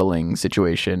remodeling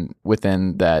situation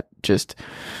within that just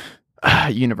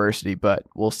university, but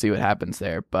we'll see what happens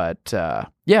there. But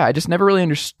yeah, I just never really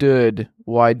understood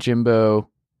why Jimbo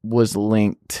was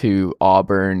linked to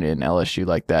Auburn and LSU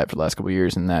like that for the last couple of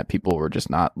years, and that people were just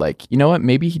not like, you know what,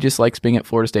 maybe he just likes being at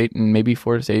Florida State, and maybe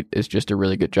Florida State is just a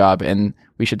really good job, and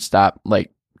we should stop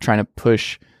like trying to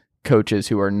push coaches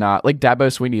who are not, like Dabo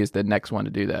Swinney is the next one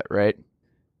to do that, right?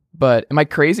 But am I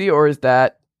crazy, or is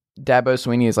that Dabo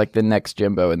Swinney is like the next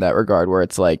Jimbo in that regard, where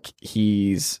it's like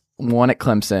he's won at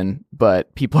Clemson,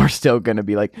 but people are still going to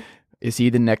be like, is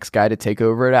he the next guy to take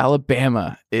over at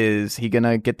Alabama? Is he going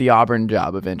to get the Auburn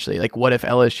job eventually? Like, what if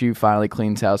LSU finally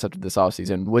cleans house after this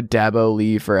offseason? Would Dabo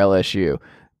leave for LSU?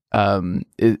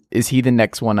 Is he the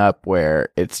next one up where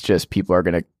it's just people are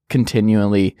going to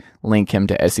continually link him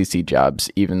to SEC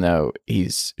jobs, even though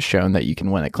he's shown that you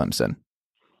can win at Clemson?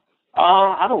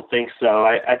 I don't think so.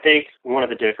 I think one of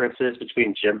the differences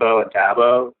between Jimbo and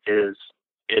Dabo is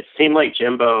it seemed like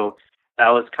Jimbo, that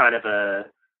was kind of a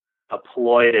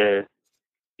ploy to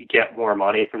get more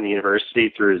money from the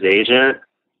university through his agent,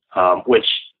 which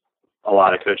a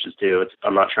lot of coaches do.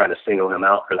 I'm not trying to single him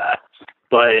out for that.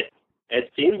 But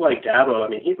it seems like Dabo, I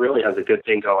mean, he really has a good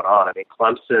thing going on. I mean,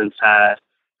 Clemson's had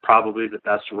probably the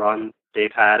best run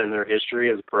they've had in their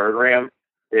history as a program.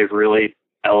 They've really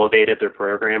elevated their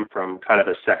program from kind of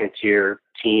a second-tier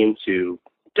team to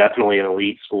definitely an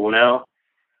elite school now.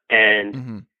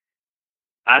 And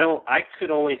I could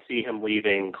only see him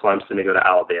leaving Clemson to go to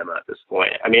Alabama at this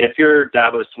point. I mean, if you're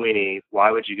Dabo Swinney,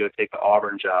 why would you go take the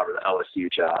Auburn job or the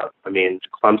LSU job? I mean,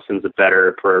 Clemson's a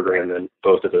better program than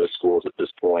both of those schools at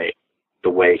this point, the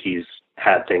way he's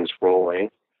had things rolling.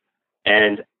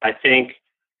 And I think it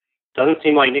doesn't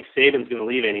seem like Nick Saban's going to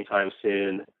leave anytime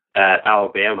soon at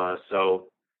Alabama. So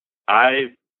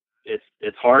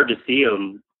it's hard to see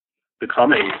him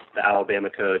becoming the Alabama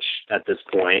coach at this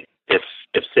point if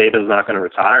Saban's not going to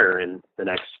retire in the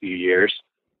next few years.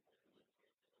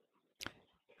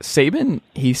 Saban,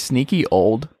 he's sneaky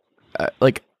old.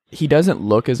 Like, he doesn't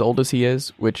look as old as he is,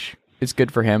 which it's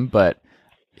good for him, but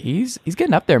he's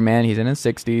getting up there, man. He's in his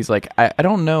 60s. Like, I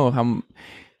don't know how.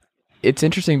 It's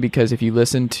interesting because if you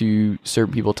listen to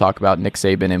certain people talk about Nick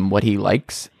Saban and what he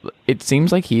likes, it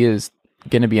seems like he is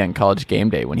going to be on College Game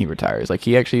Day when he retires. Like,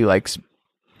 he actually likes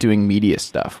doing media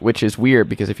stuff, which is weird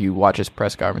because if you watch his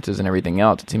press conferences and everything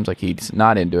else, it seems like he's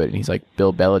not into it, and he's like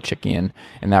Bill Belichickian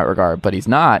in that regard, but he's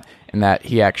not, in that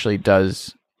he actually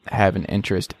does have an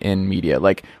interest in media.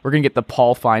 Like, we're going to get the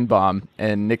Paul Feinbaum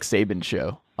and Nick Saban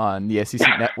show on the SEC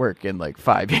network in like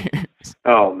 5 years.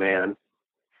 Oh, man.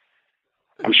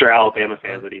 I'm sure Alabama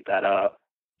fans would eat that up.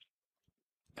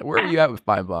 Where are you at with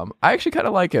Feinbaum? I actually kind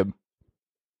of like him.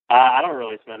 I don't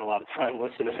really spend a lot of time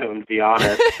listening to him, to be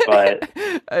honest, but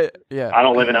yeah, I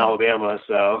don't live in Alabama,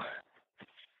 so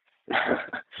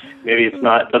maybe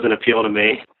doesn't appeal to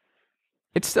me.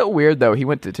 It's still weird, though. He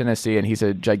went to Tennessee, and he's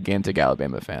a gigantic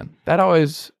Alabama fan. That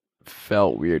always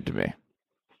felt weird to me.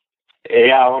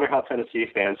 Yeah, I wonder how Tennessee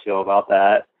fans feel about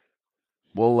that.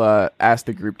 We'll ask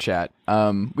the group chat.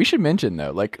 We should mention,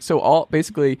 though, like, so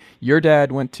basically, your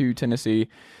dad went to Tennessee.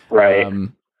 Right.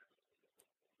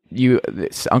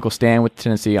 Uncle Stan went to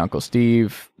Tennessee, Uncle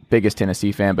Steve, biggest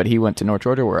Tennessee fan, but he went to North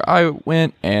Georgia where I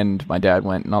went, and my dad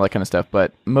went, and all that kind of stuff.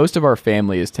 But most of our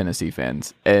family is Tennessee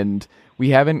fans, and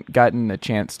we haven't gotten a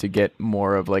chance to get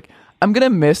more of, like, I'm going to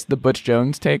miss the Butch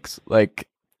Jones takes. Like,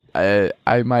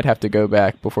 I might have to go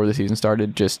back before the season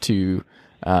started just to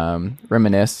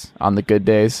reminisce on the good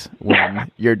days when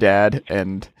your dad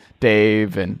and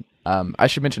Dave and I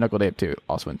should mention Uncle Dave too,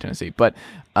 also in Tennessee. But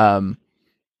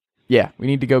yeah, we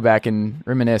need to go back and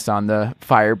reminisce on the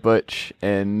Fire Butch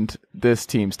and this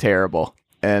team's terrible.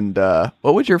 And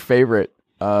what was your favorite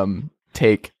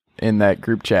take in that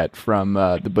group chat from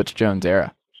the Butch Jones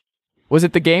era? Was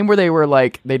it the game where they were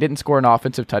like, they didn't score an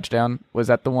offensive touchdown? Was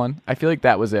that the one? I feel like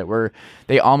that was it, where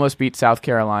they almost beat South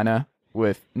Carolina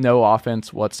with no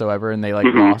offense whatsoever, and they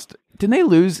like lost. Didn't they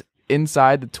lose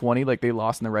inside the 20? Like they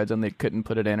lost in the red zone, they couldn't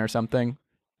put it in or something?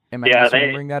 Am I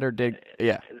remembering that, or did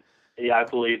Yeah, I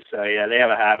believe so. Yeah, they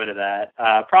have a habit of that.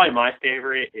 Probably my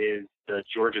favorite is the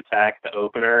Georgia Tech, the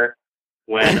opener,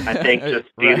 when I think just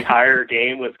the entire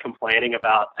game was complaining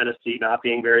about Tennessee not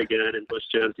being very good and Butch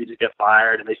Jones needed to get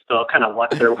fired, and they still kind of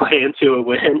lucked their way into a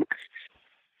win.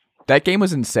 That game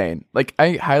was insane. Like,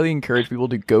 I highly encourage people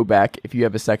to go back, if you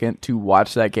have a second, to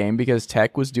watch that game, because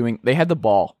Tech was they had the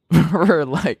ball for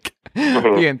like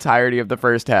the entirety of the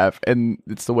first half, and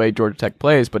it's the way Georgia Tech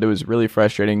plays, but it was really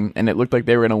frustrating, and it looked like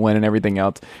they were going to win and everything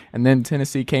else. And then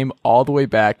Tennessee came all the way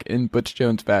back in Butch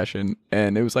Jones fashion,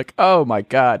 and it was like, oh my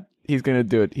God, he's going to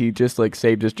do it. He just like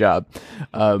saved his job.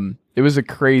 It was a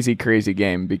crazy, crazy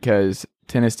game because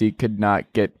Tennessee could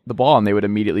not get the ball, and they would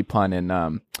immediately punt.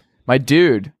 And my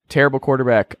dude, terrible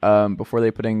quarterback, before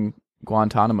they put in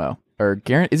Guantanamo. Or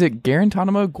is it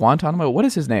Guantanamo? Guantanamo? What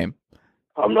is his name?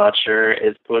 I'm not sure.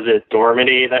 Was it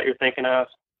Dormady that you're thinking of?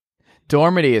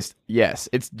 Dormady is, yes.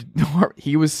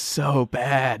 He was so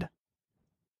bad.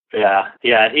 Yeah.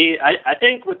 I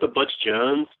think with the Butch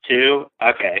Jones too.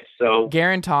 Okay, so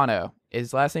Garantano.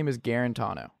 His last name is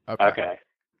Garantano. Okay.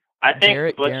 I think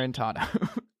Jarrett Garantano.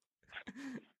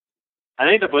 I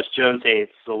think the Butch Jones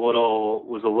hates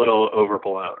was a little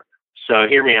overblown. So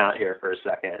hear me out here for a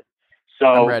second. So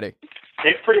I'm ready.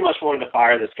 They've pretty much wanted to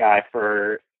fire this guy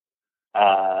for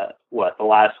the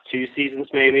last 2 seasons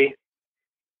maybe.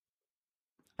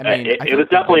 I mean, it was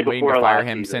definitely before to fire last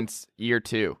him season. since year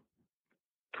 2.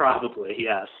 Probably,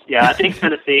 yes. Yeah, I think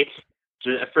Tennessee,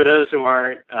 for those who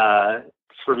aren't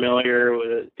familiar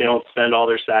with, they don't spend all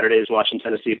their Saturdays watching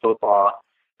Tennessee football.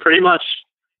 Pretty much,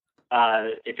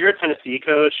 if you're a Tennessee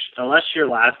coach, unless your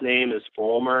last name is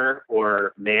Fulmer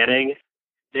or Manning,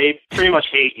 they pretty much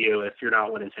hate you if you're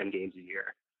not winning 10 games a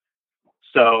year.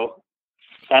 So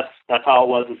that's how it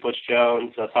was with Butch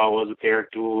Jones. That's how it was with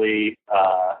Derek Dooley.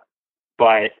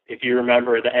 But if you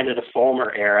remember the end of the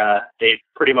Fulmer era, they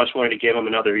pretty much wanted to give him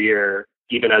another year,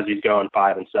 even as he's going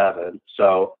 5-7.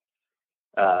 So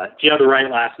if you have the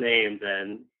right last name,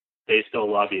 then they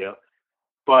still love you.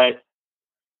 But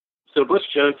so Butch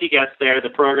Jones, he gets there. The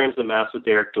program's a mess with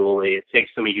Derek Dooley. It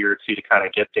takes them a year or two to kind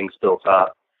of get things built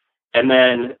up. And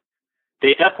then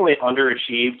they definitely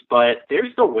underachieved, but they're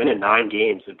still winning 9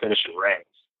 games and finishing ranks.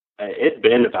 It's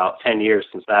been about 10 years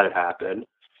since that had happened.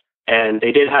 And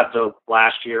they did have the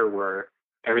last year where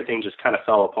everything just kind of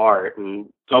fell apart.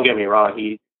 And don't get me wrong,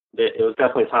 it was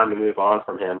definitely time to move on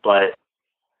from him. But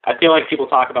I feel like people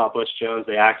talk about Butch Jones,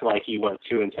 they act like he went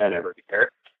 2-10 every year.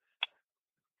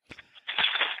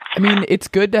 I mean, it's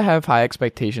good to have high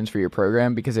expectations for your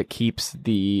program because it keeps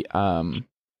the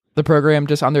program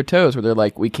just on their toes, where they're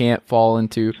like, we can't fall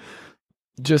into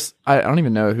I don't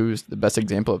even know who's the best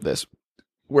example of this,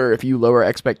 where if you lower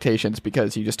expectations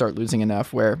because you just start losing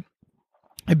enough where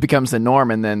it becomes the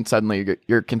norm and then suddenly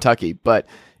you're Kentucky. But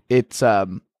it's, I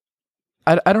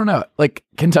don't know. Like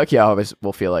Kentucky, I always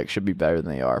will feel like should be better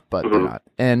than they are, but they're not.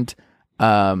 And,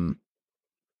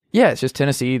 yeah, it's just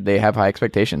Tennessee. They have high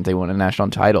expectations. They won a national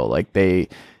title. Like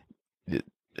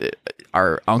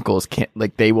our uncles can't,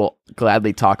 like, they will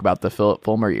gladly talk about the Philip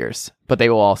Fulmer years, but they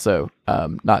will also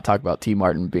not talk about T.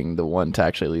 Martin being the one to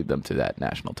actually lead them to that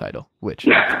national title, which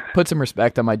puts some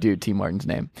respect on my dude T. Martin's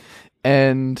name.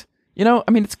 And, you know,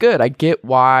 I mean, it's good. I get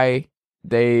why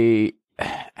they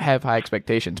have high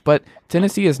expectations, but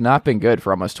Tennessee has not been good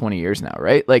for almost 20 years now,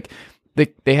 right? Like,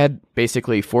 they had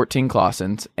basically 14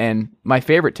 Clausens, and my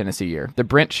favorite Tennessee year, the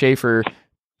Brent Schaefer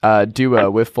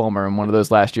duo with Fulmer in one of those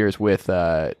last years with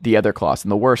the other Clausen,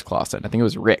 the worst Clausen. I think it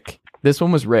was Rick. This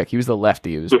one was Rick. He was the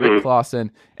lefty. It was Rick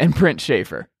Clausen and Brent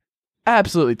Schaefer.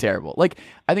 Absolutely terrible. Like,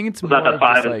 I think it's was more that the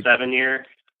 5 and like, 7 year?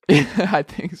 I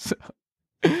think so.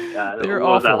 Yeah, They were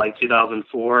was awful. that like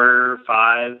 2004,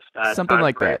 5? Something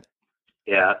like that.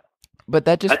 Yeah. But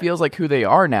that just feels like who they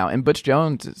are now. And Butch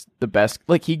Jones is the best.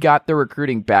 Like, he got the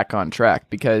recruiting back on track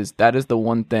because that is the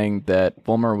one thing that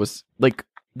Fulmer was like.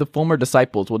 The Fulmer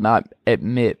disciples will not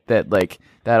admit that, like,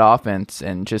 that offense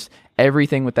and just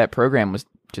everything with that program was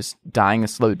just dying a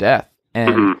slow death.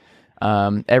 And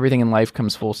everything in life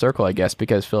comes full circle, I guess,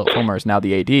 because Philip Fulmer is now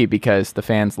the AD because the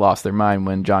fans lost their mind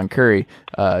when John Curry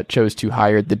chose to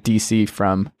hire the DC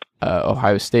from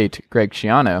Ohio State, Greg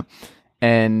Schiano,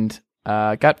 and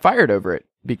got fired over it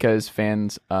because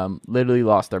fans literally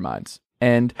lost their minds.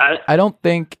 And I don't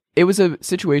think it was a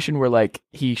situation where, like,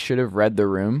 he should have read the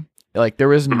room. Like, there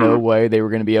was no way they were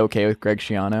going to be okay with Greg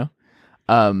Schiano.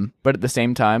 But at the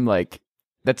same time, like,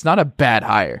 that's not a bad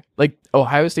hire. Like,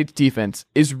 Ohio State's defense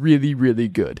is really, really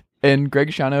good. And Greg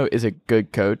Schiano is a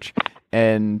good coach.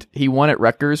 And he won at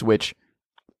Rutgers, which,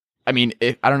 I mean,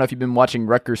 I don't know if you've been watching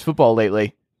Rutgers football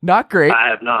lately. Not great. I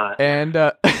have not. And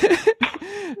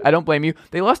I don't blame you.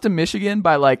 They lost to Michigan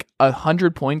by like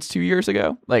 100 points 2 years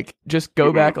ago. Like, just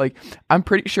go back. Like, I'm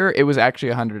pretty sure it was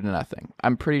actually 100-0.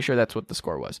 I'm pretty sure that's what the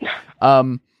score was.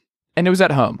 And it was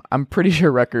at home. I'm pretty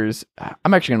sure Rutgers.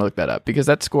 I'm actually gonna look that up because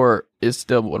that score is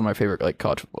still one of my favorite, like,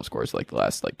 college football scores, like the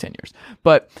last, like, 10 years.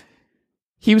 But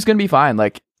he was gonna be fine.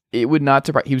 Like, it would not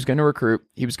surprise. He was gonna recruit.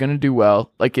 He was gonna do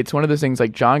well. Like, it's one of those things.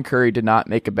 Like, John Curry did not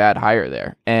make a bad hire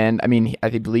there. And I mean, I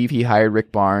believe he hired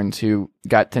Rick Barnes, who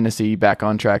got Tennessee back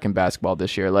on track in basketball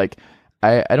this year. Like,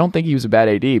 I don't think he was a bad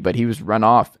AD, but he was run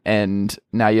off. And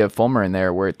now you have Fulmer in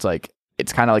there, where it's like,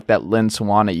 it's kind of like that Lynn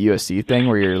Swann at USC thing,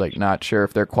 where you're like not sure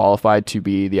if they're qualified to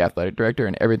be the athletic director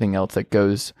and everything else that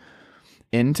goes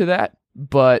into that.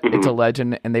 But it's a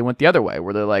legend, and they went the other way,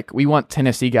 where they're like, we want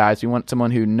Tennessee guys. We want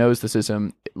someone who knows the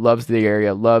system, loves the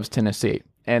area, loves Tennessee.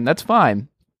 And that's fine.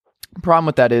 The problem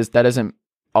with that is that doesn't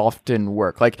often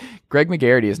work. Like, Greg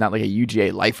McGarity is not like a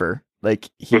UGA lifer. Like,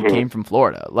 he came from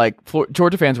Florida. Like,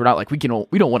 Georgia fans were not like, we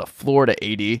don't want a Florida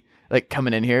AD, like,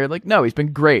 coming in here. Like, no, he's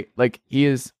been great. Like, he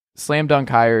is slam dunk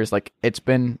hires. Like, it's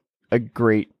been a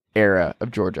great era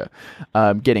of Georgia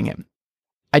getting him.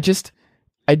 I'm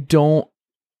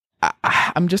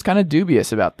just kind of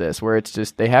dubious about this, where it's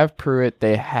just, they have Pruitt,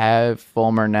 they have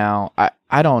Fulmer now.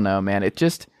 I don't know, man.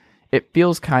 It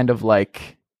feels kind of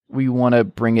like we want to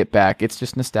bring it back. It's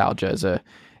just nostalgia is a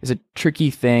tricky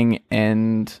thing,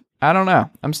 and I don't know.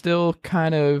 I'm still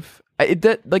kind of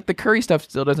like the Curry stuff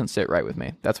still doesn't sit right with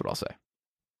me. That's what I'll say.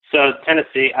 So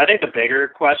Tennessee, I think the bigger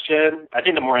question, I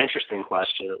think the more interesting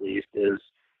question at least is,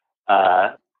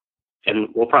 and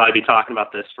we'll probably be talking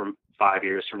about this from 5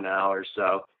 years from now or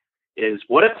so, is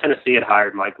what if Tennessee had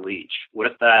hired Mike Leach? What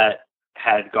if that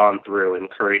had gone through and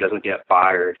Curry doesn't get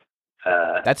fired?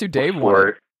 That's who Dave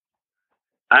wanted.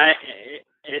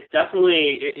 It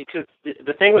definitely, because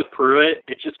the thing with Pruitt,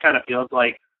 it just kind of feels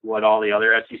like what all the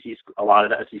other a lot of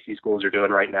the SEC schools are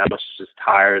doing right now, which is just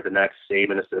hire the next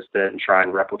Saban assistant and try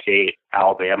and replicate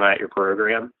Alabama at your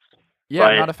program. Yeah,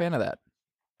 I'm not a fan of that.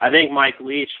 I think Mike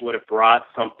Leach would have brought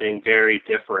something very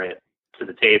different to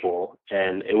the table,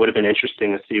 and it would have been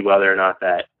interesting to see whether or not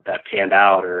that panned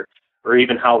out, or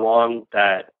even how long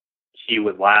that he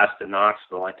would last in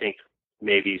Knoxville. I think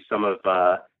maybe some of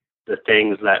the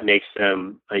things that makes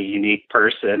him a unique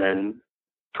person and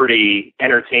pretty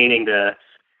entertaining to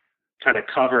kind of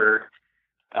cover,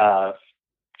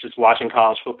 just watching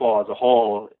college football as a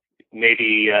whole.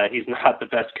 Maybe he's not the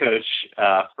best coach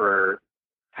for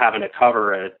having to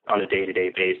cover it on a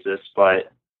day-to-day basis,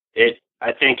 but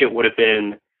I think it would have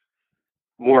been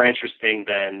more interesting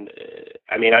than,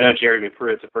 I mean, I know Jeremy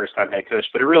Pruitt's a first-time head coach,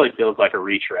 but it really feels like a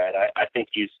retread. I think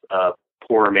he's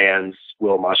poor man's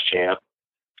Will Muschamp.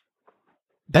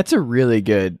 That's a really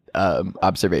good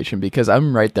observation, because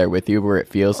I'm right there with you, where it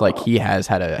feels like he has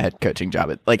had a head coaching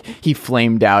job. Like he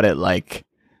flamed out at like,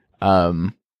 where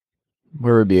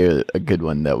would be a good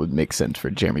one that would make sense for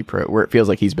Jeremy Pruitt, where it feels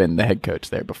like he's been the head coach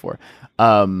there before.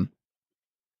 I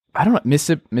don't know,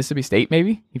 Mississippi State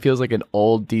maybe. He feels like an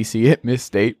old DC at Miss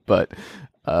State, but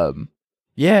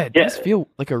it does feel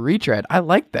like a retread. I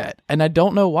like that, and I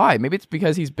don't know why. Maybe it's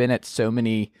because he's been at so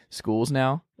many schools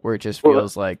now, where it just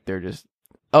feels like they're just,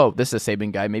 oh, this is a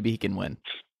Saban guy. Maybe he can win.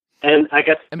 And I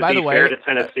guess and to by be the way, fair to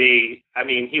Tennessee, I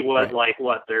mean, he was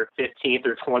their 15th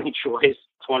or 20th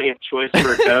choice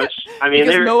for a coach. I mean,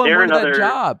 because no one they're won another that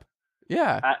job.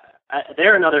 Yeah.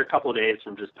 They're another couple of days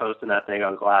from just posting that thing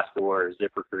on Glassdoor,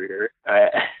 ZipRecruiter.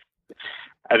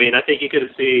 I mean, I think you could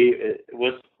see,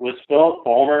 was Phil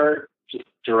Fulmer just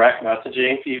direct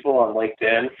messaging people on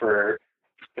LinkedIn for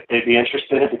if they'd be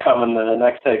interested in becoming the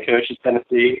next head coach of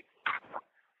Tennessee.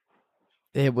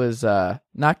 It was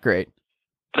not great.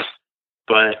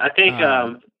 But I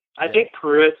think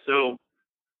Pruitt, so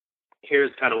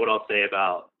here's kind of what I'll say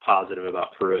positive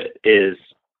about Pruitt is,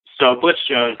 so Butch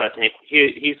Jones, I think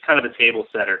he's kind of a table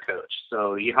setter coach.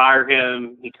 So you hire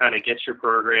him, he kind of gets your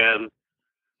program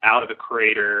out of a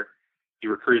crater, he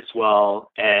recruits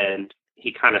well, and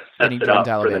he kind of sets it up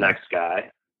for the next guy.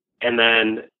 And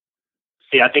then,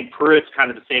 I think Pruitt's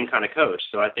kind of the same kind of coach.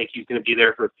 So I think he's going to be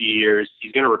there for a few years.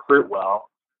 He's going to recruit well.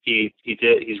 He's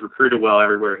recruited well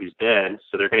everywhere he's been.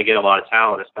 So they're going to get a lot of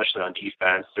talent, especially on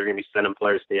defense. They're going to be sending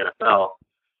players to the NFL.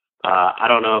 I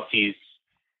don't know if he's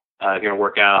going to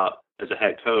work out as a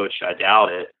head coach. I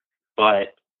doubt it.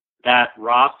 But that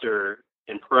roster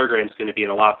and program is going to be in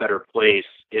a lot better place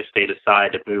if they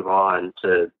decide to move on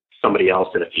to somebody else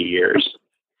in a few years.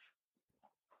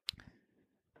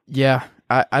 Yeah,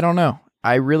 I don't know.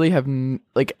 I really have,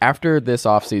 after this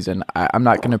offseason, I'm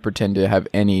not going to pretend to have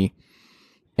any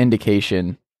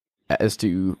indication as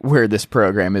to where this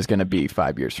program is going to be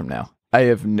 5 years from now.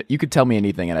 You could tell me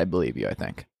anything and I believe you, I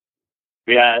think.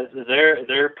 Yeah,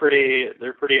 they're pretty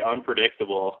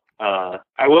unpredictable. I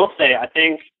will say, I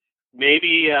think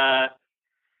maybe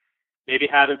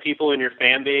having people in your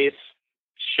fan base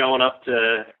showing up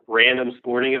to random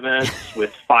sporting events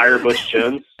with Fire Butch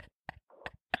Jones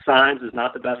signs is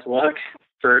not the best look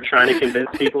for trying to convince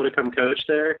people to come coach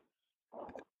there.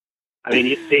 I mean,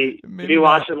 you'd be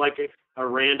watching like a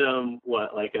random,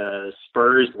 like a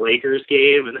Spurs Lakers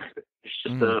game, and it's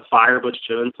just a Fire Butch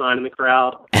Jones sign in the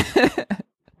crowd.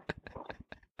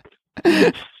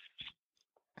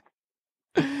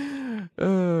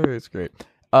 Oh, it's great.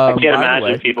 I can't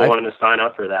imagine people wanting to sign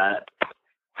up for that.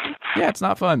 Yeah, it's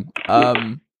not fun.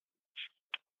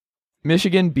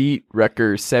 Michigan beat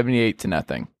Rutgers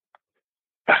 78-0.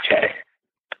 Okay.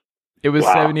 It was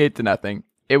 78-0.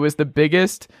 It was the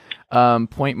biggest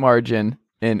point margin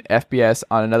in FBS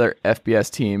on another FBS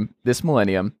team this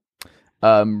millennium.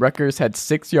 Rutgers had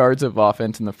 6 yards of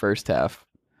offense in the first half.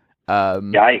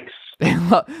 Yikes.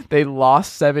 They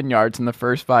lost 7 yards in the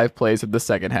first 5 plays of the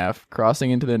second half,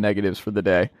 crossing into the negatives for the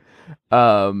day.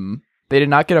 They did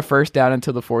not get a first down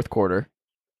until the fourth quarter.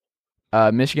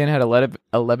 Michigan had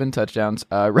 11 touchdowns.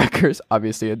 Rutgers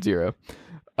obviously had 0.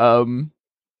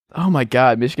 Oh my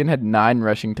God, Michigan had 9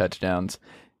 rushing touchdowns.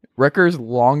 Rutgers'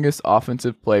 longest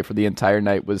offensive play for the entire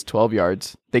night was 12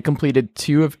 yards. They completed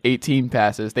 2 of 18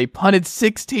 passes. They punted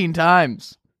 16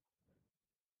 times.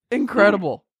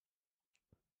 Incredible.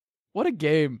 What a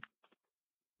game.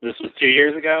 This was 2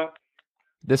 years ago?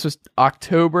 This was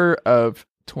October of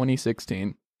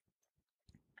 2016.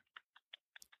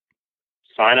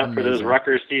 Sign up for those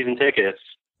Rutgers season tickets.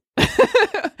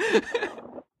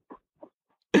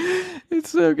 It's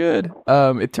so good.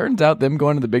 It turns out them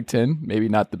going to the Big Ten, maybe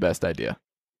not the best idea.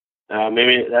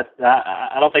 Maybe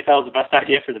I don't think that was the best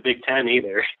idea for the Big Ten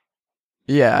either.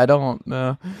 Yeah, I don't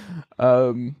know.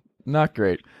 Not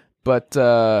great. But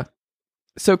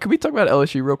so can we talk about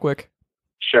LSU real quick?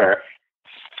 Sure.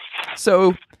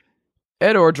 So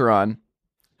Ed Orgeron,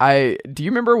 do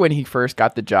you remember when he first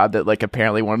got the job that like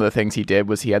apparently one of the things he did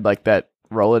was he had like that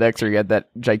Rolodex, or he had that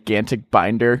gigantic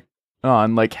binder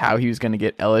on like how he was going to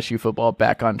get LSU football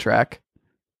back on track?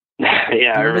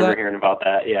 Yeah, I remember hearing about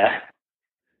that. Yeah.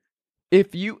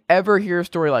 If you ever hear a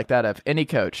story like that of any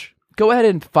coach, go ahead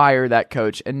and fire that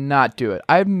coach and not do it.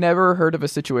 I've never heard of a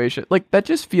situation like that.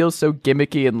 Just feels so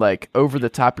gimmicky and like over the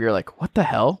top. You're like, what the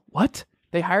hell? What?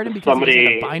 They hired him because he was in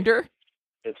a binder?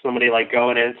 It's somebody like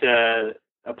going into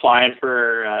applying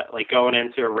for like going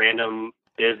into a random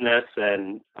business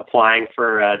and applying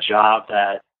for a job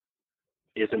that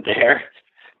isn't there.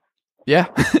 Yeah.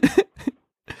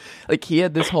 Like, he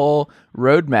had this whole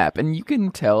roadmap, and you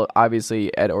can tell,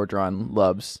 obviously, Ed Orgeron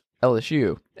loves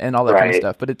LSU and all that kind of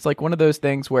stuff, but it's like one of those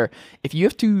things where if you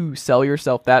have to sell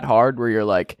yourself that hard, where you're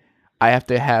like, I have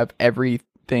to have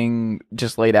everything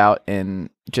just laid out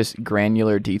in just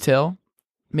granular detail,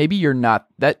 maybe you're not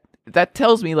that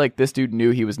tells me like this dude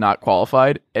knew he was not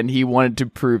qualified and he wanted to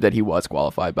prove that he was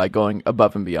qualified by going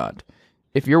above and beyond.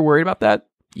 If you're worried about that,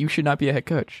 you should not be a head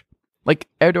coach. Like,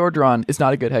 Ed Orgeron is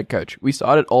not a good head coach. We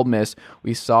saw it at Ole Miss.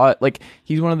 We saw it, like,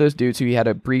 he's one of those dudes who he had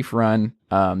a brief run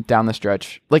down the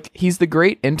stretch. Like, he's the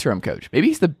great interim coach. Maybe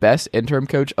he's the best interim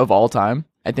coach of all time.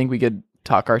 I think we could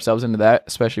talk ourselves into that,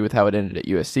 especially with how it ended at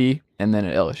USC and then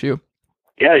at LSU.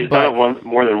 Yeah, he's done it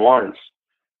more than once.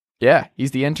 Yeah, he's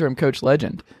the interim coach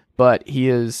legend, but he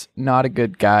is not a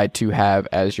good guy to have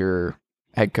as your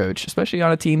head coach, especially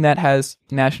on a team that has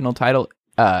national title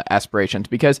aspirations,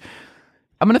 because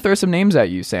I'm going to throw some names at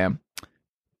you, Sam.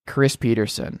 Chris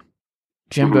Peterson,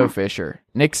 Jimbo Fisher,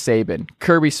 Nick Saban,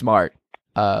 Kirby Smart,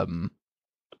 Urban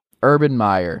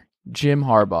Meyer, Jim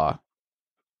Harbaugh,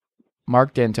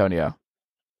 Mark D'Antonio,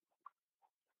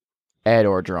 Ed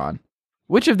Orgeron.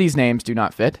 Which of these names do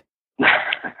not fit?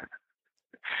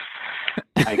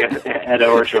 I guess Ed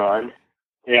Orgeron.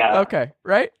 Yeah. Okay,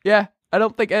 right? Yeah. I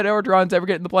don't think Ed Orgeron's ever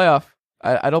getting the playoff.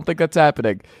 I don't think that's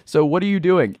happening. So what are you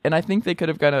doing? And I think they could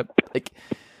have got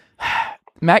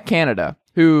Matt Canada,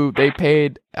 who they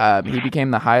paid, he became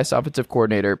the highest paid offensive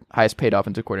coordinator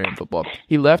in football.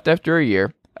 He left after a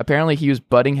year. Apparently he was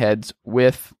butting heads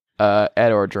with Ed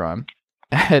Orgeron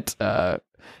at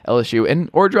LSU,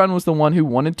 and Orgeron was the one who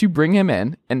wanted to bring him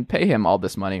in and pay him all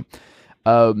this money.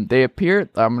 They appeared,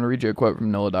 I'm going to read you a quote from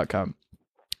NOLA.com.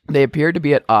 They appeared to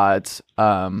be at odds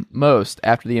most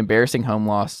after the embarrassing home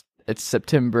loss. It's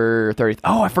September 30th.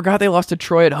 Oh, I forgot they lost to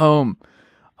Troy at home.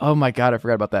 Oh my God, I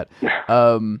forgot about that.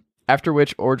 After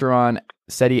which Orgeron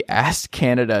said he asked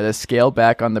Canada to scale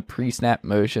back on the pre-snap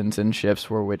motions and shifts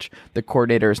for which the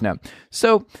coordinator is known.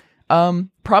 So,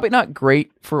 probably not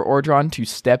great for Orgeron to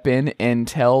step in and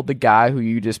tell the guy who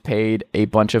you just paid a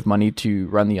bunch of money to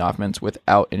run the offense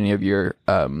without any of your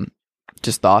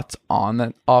just thoughts on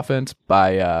that offense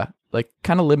by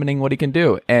kind of limiting what he can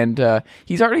do. And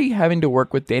he's already having to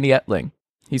work with Danny Etling.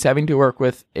 He's having to work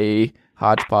with a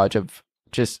hodgepodge of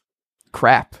just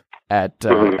crap at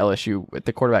LSU with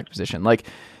the quarterback position. Like,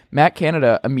 Matt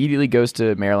Canada immediately goes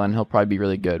to Maryland. He'll probably be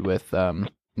really good with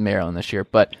Maryland this year,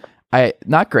 but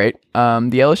not great. The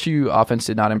LSU offense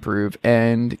did not improve,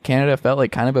 and Canada felt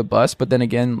like kind of a bust. But then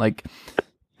again, like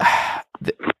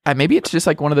maybe it's just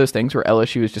like one of those things where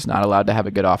LSU is just not allowed to have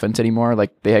a good offense anymore.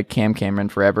 Like, they had Cam Cameron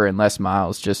forever, and Les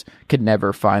Miles just could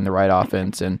never find the right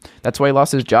offense, and that's why he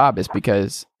lost his job, is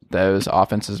because those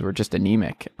offenses were just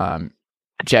anemic.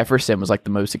 Jefferson was like the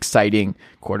most exciting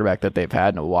quarterback that they've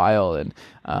had in a while, and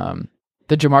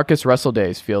the Jamarcus Russell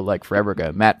days feel like forever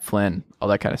ago. Matt Flynn, all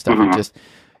that kind of stuff.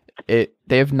 They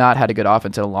have not had a good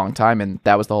offense in a long time, and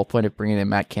that was the whole point of bringing in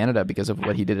Matt Canada, because of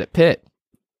what he did at Pitt.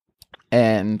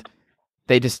 And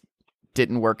they just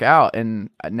didn't work out, and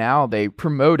now they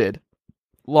promoted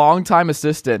longtime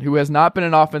assistant who has not been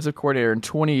an offensive coordinator in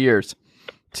 20 years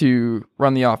to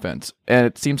run the offense. And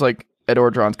it seems like Ed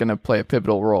Orgeron's going to play a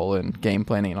pivotal role in game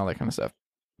planning and all that kind of stuff.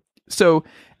 So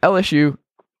LSU,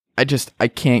 I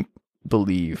can't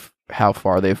believe how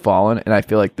far they've fallen, and I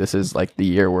feel like this is like the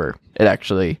year where it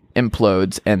actually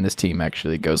implodes and this team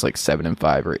actually goes like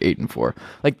 7-5 or 8-4.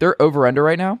 Like, they're over under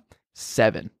right now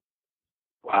 7.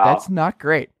 Wow, that's not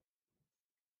great.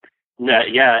 No,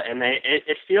 yeah, and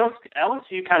it feels,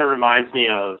 LSU kind of reminds me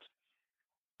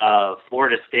of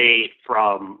Florida State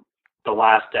from the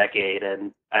last decade,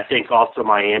 and I think also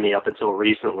Miami up until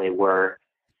recently, where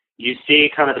you see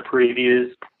kind of the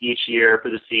previews each year for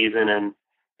the season, and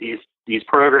these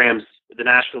programs, the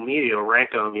national media will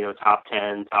rank them, top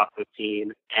 10, top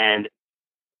 15, and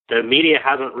the media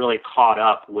hasn't really caught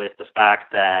up with the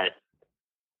fact that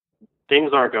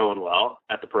things aren't going well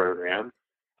at the program.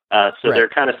 So right. They're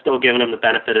kind of still giving them the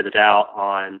benefit of the doubt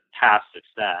on past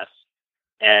success.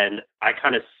 And I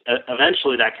kind of,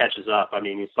 eventually that catches up. I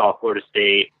mean, you saw Florida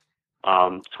State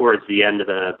towards the end of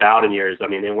the Bowden years. I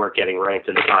mean, they weren't getting ranked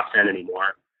in the top 10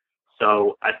 anymore.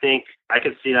 So I think I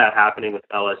could see that happening with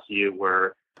LSU,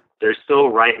 where they're still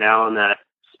right now in that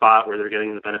spot where they're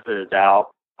getting the benefit of the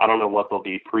doubt. I don't know what they'll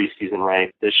be preseason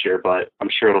ranked this year, but I'm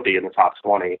sure it'll be in the top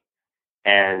 20.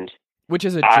 And which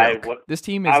is a joke. This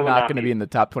team is not going to be in the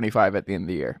top 25 at the end of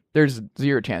the year. There's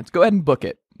zero chance. Go ahead and book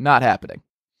it. Not happening.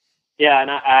 Yeah,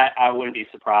 and I wouldn't be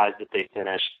surprised if they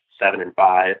finished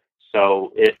 7-5.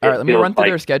 So all right, let me run through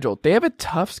their schedule. They have a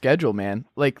tough schedule, man.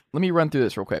 Like, let me run through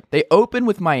this real quick. They open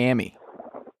with Miami.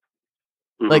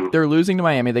 Like, they're losing to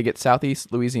Miami. They get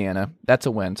Southeast Louisiana. That's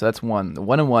a win. So that's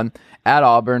 1-1. At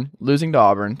Auburn, losing to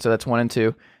Auburn. So that's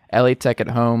 1-2. LA Tech at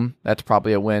home. That's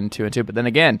probably a win, 2-2. But then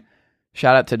again,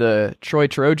 shout out to the Troy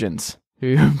Trojans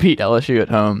who beat LSU at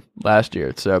home last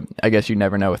year. So I guess you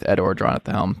never know with Ed Orgeron at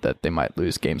the helm that they might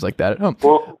lose games like that at home.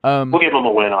 Well, we'll give them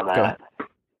a win on that.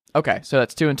 Okay, so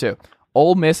that's 2-2.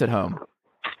 Ole Miss at home.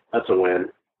 That's a win.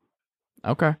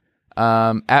 Okay.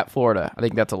 At Florida, I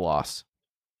think that's a loss.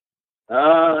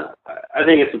 I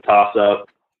think it's a toss-up.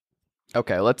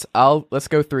 Okay, let's go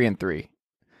 3-3.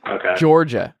 Okay.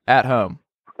 Georgia at home.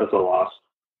 That's a loss.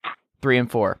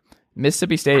 3-4.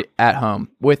 Mississippi State at home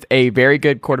with a very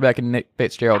good quarterback in Nick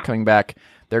Fitzgerald coming back.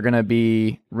 They're going to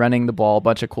be running the ball, a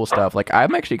bunch of cool stuff. Like,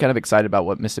 I'm actually kind of excited about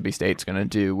what Mississippi State's going to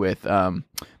do with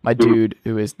my dude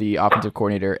who is the offensive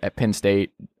coordinator at Penn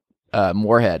State,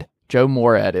 Moorhead. Joe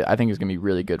Moorhead, I think is going to be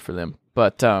really good for them.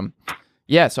 But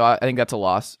yeah, so I think that's a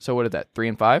loss. So what is that,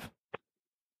 3-5?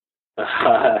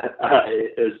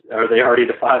 Are they already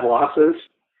to 5 losses?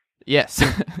 Yes.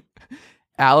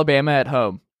 Alabama at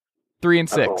home, 3-6.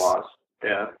 That's a loss.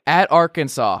 Yeah. At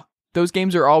Arkansas, those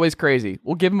games are always crazy.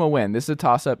 We'll give them a win. This is a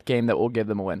toss-up game that will give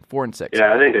them a win, 4-6.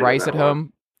 Yeah, I think Rice at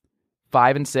home,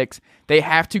 5-6. They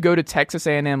have to go to Texas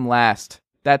A&M last.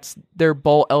 That's their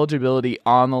bowl eligibility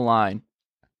on the line.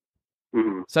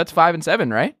 Mm-hmm. So that's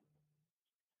 5-7, right?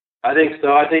 I think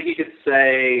so. I think you could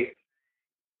say,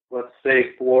 let's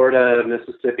say Florida,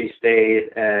 Mississippi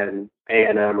State, and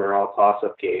A&M are all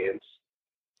toss-up games.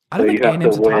 I don't think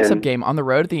A&M's a toss-up game on the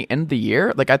road at the end of the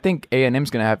year. Like, I think A&M's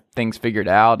going to have things figured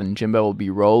out, and Jimbo will be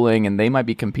rolling, and they might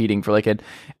be competing for like an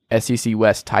SEC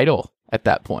West title at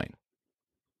that point.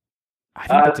 I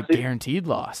think that's a guaranteed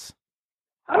loss.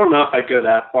 I don't know if I'd go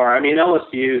that far. I mean,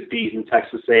 LSU's beaten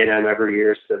Texas A&M every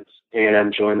year since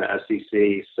A&M joined the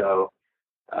SEC, so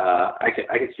I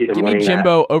could see them winning. Give me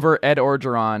Jimbo over Ed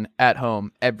Orgeron at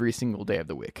home every single day of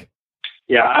the week.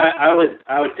 Yeah, I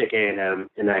would pick A&M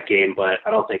in that game, but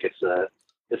I don't think it's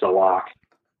a lock.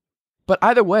 But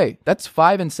either way, that's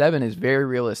 5-7 is very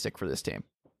realistic for this team.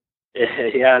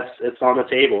 Yeah, it's on the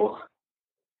table.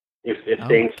 If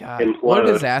things implode. What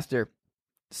a disaster.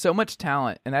 So much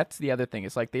talent, and that's the other thing.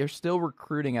 It's like they're still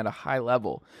recruiting at a high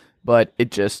level, but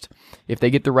it just, if they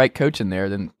get the right coach in there,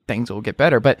 then things will get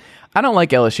better. But I don't like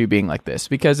LSU being like this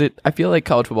because I feel like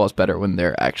college football is better when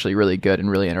they're actually really good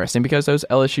and really interesting, because those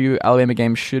LSU Alabama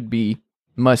games should be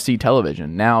must-see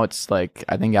television. Now it's like,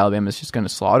 I think Alabama's just going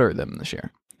to slaughter them this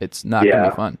year. It's not going to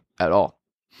be fun at all.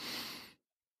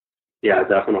 Yeah,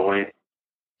 definitely.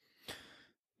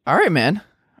 All right, man.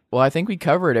 Well, I think we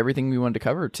covered everything we wanted to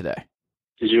cover today.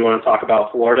 Did you want to talk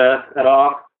about Florida at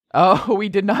all? Oh, we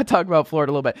did not talk about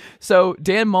Florida a little bit. So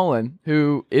Dan Mullen,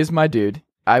 who is my dude,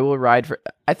 I will ride for.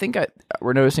 I think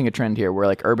we're noticing a trend here where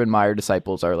like Urban Meyer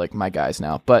disciples are like my guys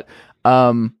now. But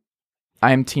I'm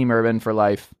Team Urban for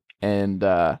life, and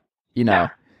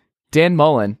Dan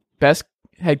Mullen, best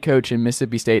head coach in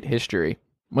Mississippi State history,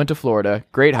 went to Florida,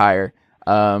 great hire.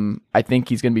 I think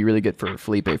he's going to be really good for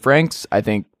Felipe Franks. I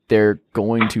think they're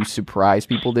going to surprise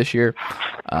people this year.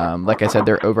 Like I said,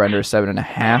 they're over under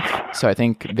 7.5. So I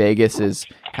think Vegas is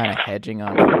kind of hedging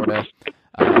on Florida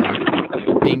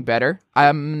being better.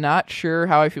 I'm not sure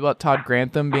how I feel about Todd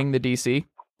Grantham being the DC.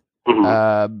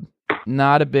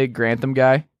 Not a big Grantham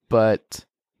guy, but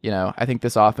I think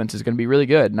this offense is going to be really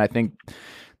good. And I think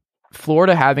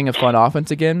Florida having a fun offense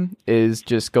again is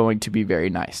just going to be very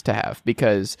nice to have,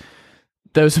 because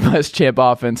those Muschamp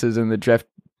offenses and the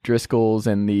Driscolls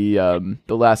and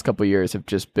the last couple of years have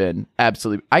just been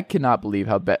absolutely. I cannot believe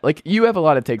how bad. Like, you have a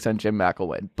lot of takes on Jim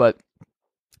McElwain, but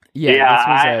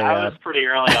I was pretty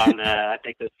early on that. I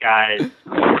think this guy,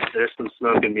 there's some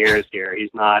smoke and mirrors here. He's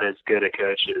not as good a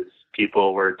coach as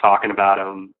people were talking about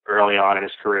him early on in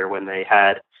his career when they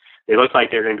looked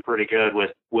like they were going to be pretty good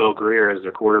with Will Grier as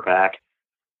their quarterback.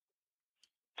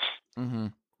 Mm-hmm.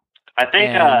 I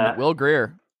think Will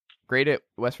Grier, great at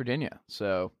West Virginia,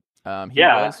 so. If he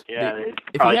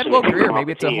had Will Grier,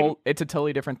 maybe it's a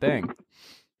totally different thing.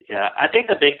 Yeah, I think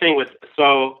the big thing with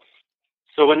so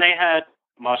when they had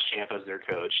Muschamp as their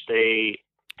coach, they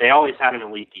always had an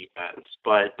elite defense,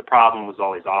 but the problem was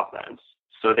always offense.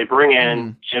 So they bring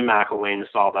in Jim McElwain to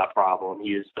solve that problem.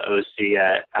 He was the OC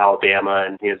at Alabama,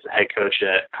 and he was the head coach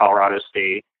at Colorado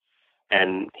State,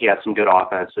 and he had some good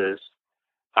offenses.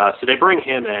 So they bring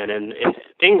him in, and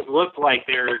things looked like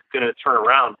they're going to turn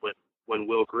around when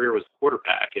Will Grier was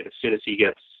quarterback. And as soon as he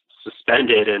gets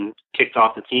suspended and kicked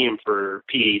off the team for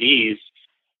PEDs,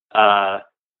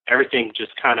 everything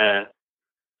just kind of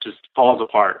just falls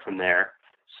apart from there.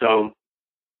 So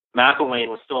McElwain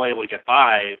was still able to get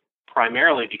by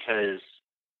primarily because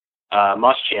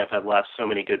Muschamp had left so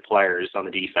many good players on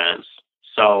the defense.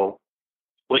 So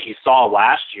what you saw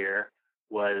last year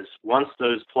was once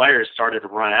those players started to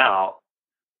run out,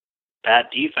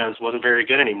 that defense wasn't very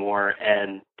good anymore,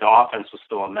 and the offense was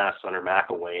still a mess under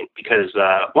McElwain. Because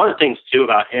one of the things, too,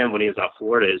 about him when he was at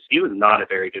Florida is he was not a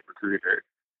very good recruiter.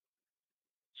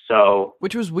 So,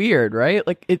 which was weird, right?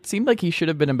 Like, it seemed like he should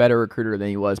have been a better recruiter than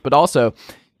he was. But also,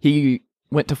 he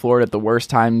went to Florida at the worst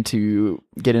time to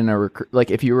get in a recruit. Like,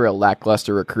 if you were a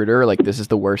lackluster recruiter, like, this is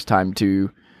the worst time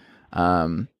to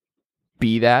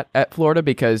be that at Florida,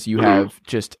 because you have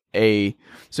just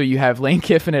so you have Lane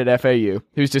Kiffin at FAU,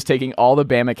 who's just taking all the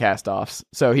Bama cast-offs.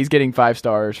 So he's getting 5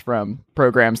 stars from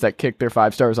programs that kicked their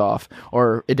 5 stars off,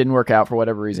 or it didn't work out for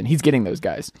whatever reason. He's getting those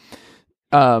guys.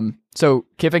 So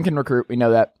Kiffin can recruit. We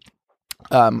know that.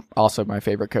 Also my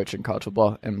favorite coach in college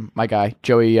football, and my guy,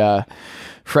 Joey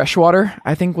Freshwater,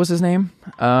 I think was his name,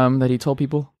 that he told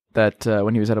people that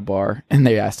when he was at a bar and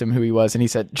they asked him who he was, and he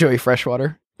said, Joey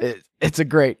Freshwater. It's a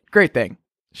great thing.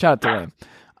 Shout out to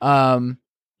him.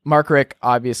 Mark Richt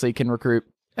obviously can recruit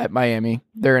at Miami.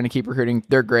 They're going to keep recruiting.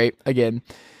 They're great. Again,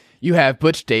 you have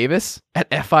Butch Davis at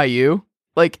FIU.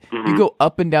 Like, you go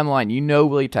up and down the line. You know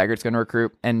Willie Taggart's going to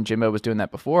recruit, and Jimbo was doing that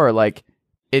before. Like,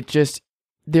 it just,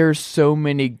 there's so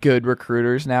many good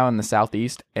recruiters now in the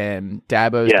Southeast, and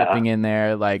Dabo's dipping in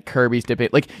there. Like, Kirby's dipping.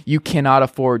 Like, you cannot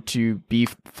afford to be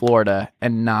Florida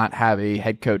and not have a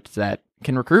head coach that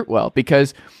can recruit well,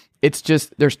 because it's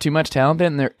just, there's too much talent,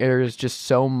 and there's just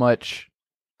so much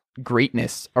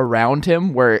greatness around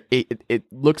him where it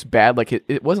looks bad. Like,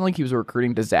 it wasn't like he was a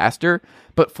recruiting disaster,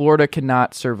 but Florida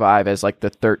cannot survive as like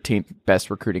the 13th best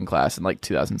recruiting class in like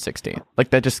 2016. Like,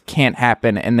 that just can't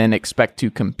happen, and then expect to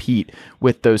compete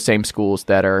with those same schools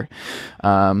that are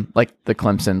like the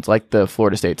Clemsons, like the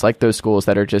Florida States, like those schools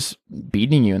that are just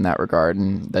beating you in that regard,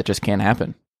 and that just can't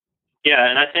happen. Yeah,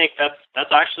 and I think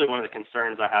that's actually one of the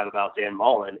concerns I have about Dan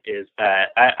Mullen, is that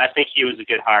I think he was a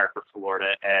good hire for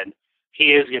Florida, and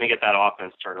he is going to get that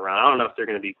offense turned around. I don't know if they're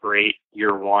going to be great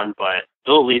year one, but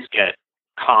they'll at least get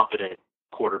competent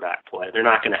quarterback play. They're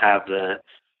not going to have the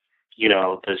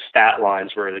stat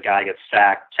lines where the guy gets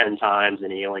sacked 10 times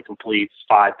and he only completes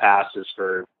 5 passes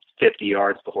for 50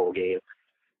 yards the whole game.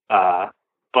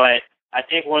 But I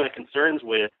think one of the concerns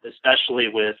especially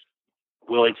with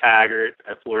Willie Taggart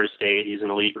at Florida State, he's an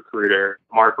elite recruiter.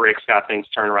 Mark Richt's got things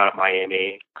turned around at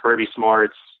Miami. Kirby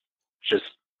Smart's just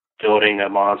building a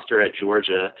monster at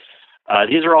Georgia.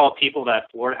 These are all people that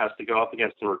Florida has to go up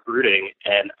against in recruiting,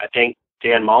 and I think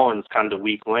Dan Mullen's kind of the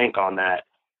weak link on that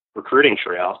recruiting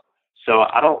trail. So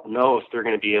I don't know if they're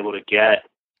going to be able to get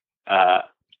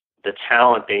the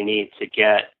talent they need to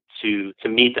get to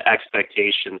meet the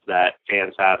expectations that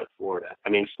fans have at Florida. I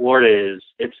mean, Florida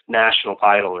it's national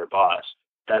title or bust.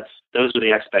 Those are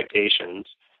the expectations.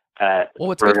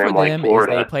 What's good for them is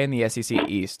they play in the SEC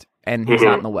East, and he's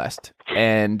not in the West.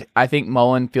 And I think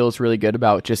Mullen feels really good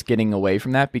about just getting away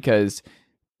from that, because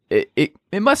it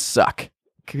must suck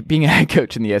being a head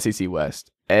coach in the SEC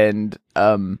West. And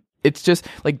it's just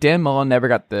like Dan Mullen never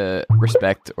got the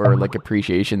respect or like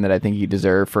appreciation that I think he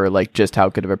deserved for like just how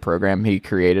good of a program he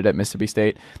created at Mississippi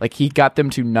State. Like, he got them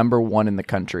to #1 in the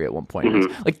country at one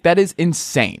point. Like, that is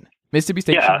insane. Mississippi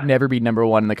State should never be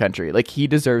 #1 in the country. Like, he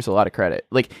deserves a lot of credit.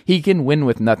 Like, he can win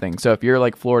with nothing. So if you're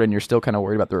like Florida and you're still kind of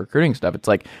worried about the recruiting stuff, it's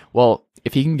like, well,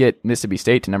 if he can get Mississippi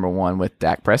State to #1 with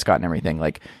Dak Prescott and everything,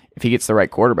 like, if he gets the right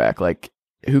quarterback, like,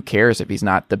 who cares if he's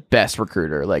not the best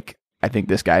recruiter? Like, I think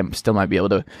this guy still might be able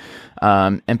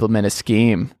to implement a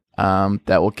scheme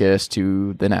that will get us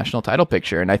to the national title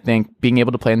picture. And I think being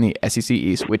able to play in the SEC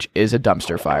East, which is a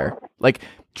dumpster fire, like,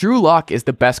 Drew Lock is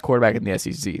the best quarterback in the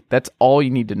SEC. That's all you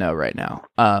need to know right now.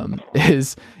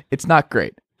 It's not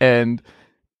great. And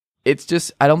it's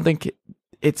just, I don't think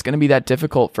it's going to be that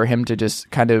difficult for him to just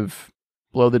kind of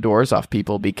blow the doors off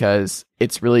people, because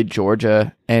it's really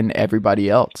Georgia and everybody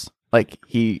else. Like,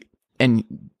 we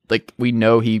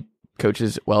know he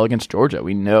coaches well against Georgia.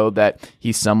 We know that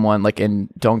he's someone like, and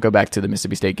don't go back to the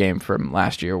Mississippi State game from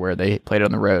last year where they played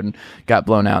on the road and got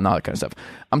blown out and all that kind of stuff.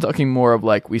 I'm talking more of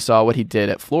like, we saw what he did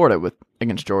at Florida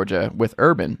against Georgia with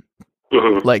Urban.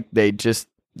 Like, they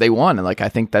won. And like, I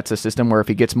think that's a system where if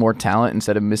he gets more talent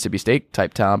instead of Mississippi State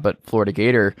type talent, but Florida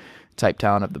Gator type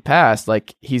talent of the past,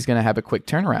 like, he's going to have a quick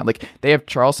turnaround. Like, they have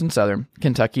Charleston Southern,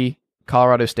 Kentucky,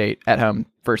 Colorado State at home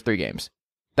first 3 games.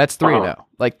 That's 3-0.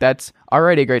 Like, that's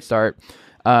already a great start.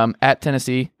 At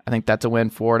Tennessee, I think that's a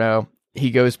win, 4-0. He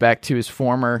goes back to his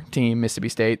former team, Mississippi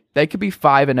State. They could be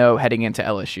 5-0 heading into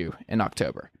LSU in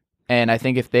October. And I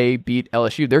think if they beat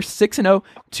LSU, they're 6-0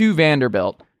 to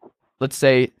Vanderbilt let's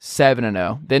say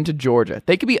 7-0, then to Georgia.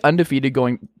 They could be undefeated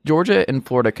Georgia and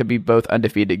Florida could be both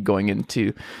undefeated going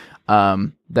into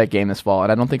that game this fall,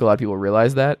 and I don't think a lot of people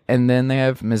realize that. And then they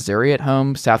have Missouri at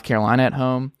home, South Carolina at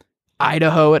home,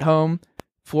 Idaho at home,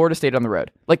 Florida State on the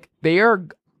road. Like, they are,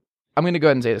 I'm going to go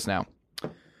ahead and say this now.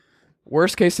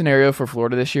 Worst case scenario for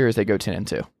Florida this year is they go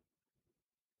 10-2.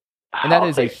 And that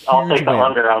is a huge I'll take the win.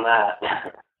 under on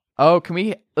that. Oh,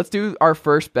 let's do our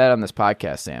first bet on this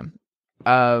podcast, Sam.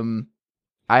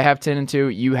 I have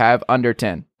 10-2, you have under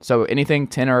 10. So anything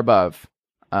 10 or above,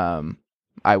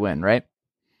 I win, right?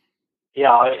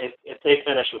 Yeah, if they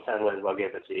finish with 10 wins, I'll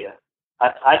give it to you.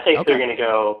 I think they're going to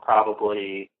go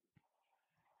probably,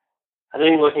 I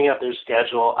think looking at their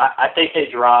schedule, I think they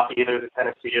drop either the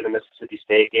Tennessee or the Mississippi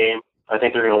State game. I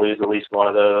think they're going to lose at least one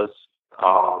of those.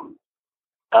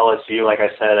 LSU, like I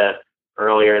said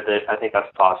earlier, I think that's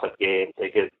a toss-up game. They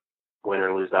could win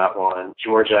or lose that one.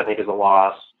 Georgia, I think, is a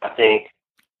loss. I think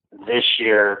this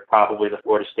year, probably the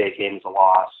Florida State game is a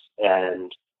loss.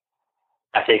 And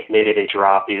I think maybe they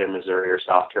drop either Missouri or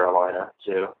South Carolina,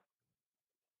 too.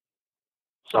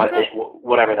 So I think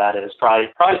whatever that is, probably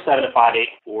 7-5,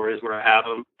 8-4 is where I have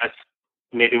them. That's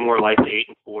maybe more likely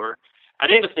 8-4. I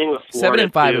think the thing with Florida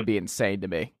 7-5 would be insane to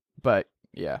me, but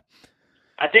yeah.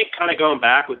 I think kind of going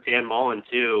back with Dan Mullen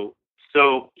too.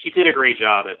 So he did a great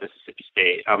job at Mississippi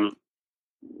State. I'm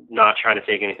not trying to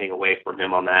take anything away from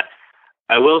him on that.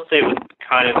 I will say with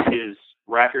kind of his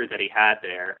record that he had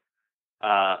there,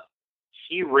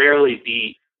 he rarely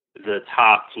beat the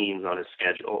top teams on his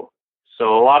schedule.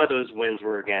 So a lot of those wins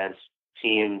were against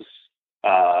teams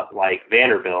like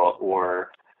Vanderbilt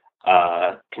or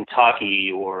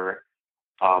Kentucky, or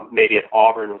maybe if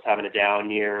Auburn was having a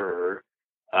down year, or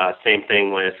same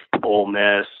thing with Ole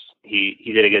Miss.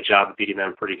 He did a good job of beating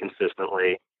them pretty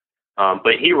consistently.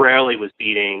 But he rarely was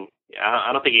beating,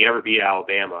 I don't think he ever beat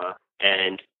Alabama.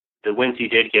 And the wins he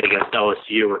did get against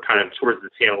LSU were kind of towards the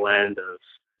tail end of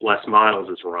Les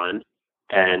Miles' run.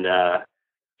 And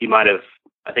he might have,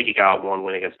 I think he got one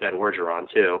win against Ben Orgeron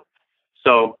too.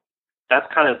 So that's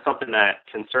kind of something that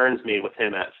concerns me with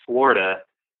him at Florida,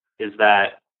 is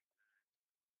that,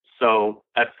 so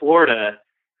at Florida,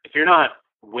 if you're not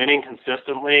winning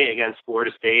consistently against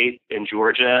Florida State and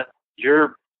Georgia,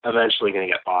 you're eventually going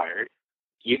to get fired.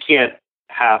 You can't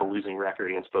have a losing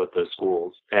record against both those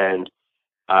schools. And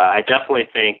I definitely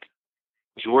think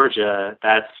Georgia,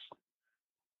 that's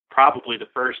probably the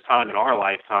first time in our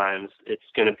lifetimes it's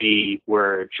going to be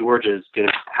where Georgia's going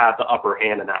to have the upper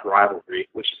hand in that rivalry,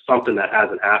 which is something that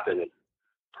hasn't happened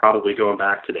probably going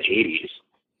back to the 80s.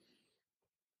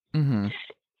 Mm-hmm.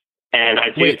 And I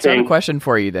do Wait, so I have a question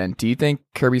for you then. Do you think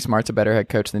Kirby Smart's a better head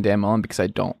coach than Dan Mullen? Because I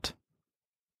don't.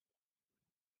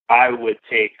 I would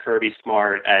take Kirby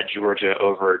Smart at Georgia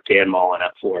over Dan Mullen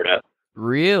at Florida.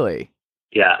 Really?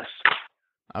 Yes.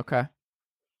 Okay.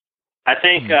 I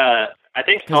think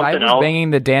because I was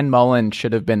banging the Dan Mullen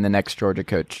should have been the next Georgia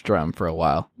coach drum for a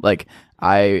while. Like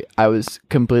I was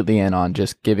completely in on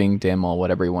just giving Dan Mullen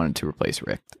whatever he wanted to replace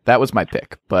Rick. That was my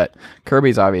pick. But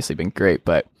Kirby's obviously been great,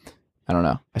 but I don't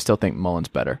know. I still think Mullen's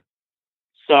better.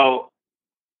 So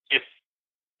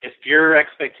if your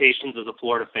expectations as a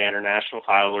Florida fan are national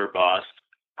title or bust,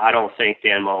 I don't think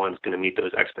Dan Mullen's going to meet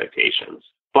those expectations.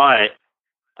 But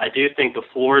I do think the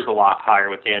floor is a lot higher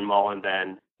with Dan Mullen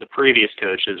than the previous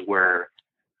coaches, where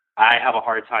I have a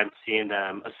hard time seeing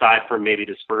them, aside from maybe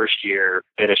this first year,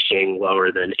 finishing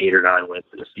lower than 8 or 9 wins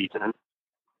in a season.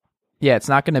 Yeah, it's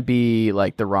not going to be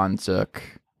like the Ron Zook,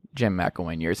 Jim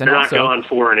McElwain years. And they're also, not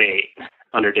going 4-8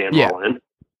 under Dan Mullen.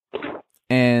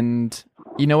 And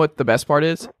you know what the best part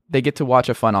is? They get to watch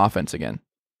a fun offense again.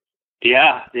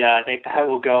 Yeah, I think that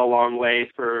will go a long way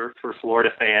for Florida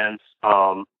fans.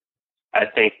 I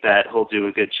think that he'll do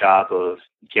a good job of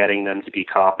getting them to be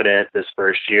confident this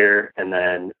first year, and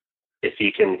then if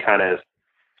he can kind of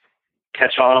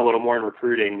catch on a little more in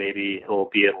recruiting, maybe he'll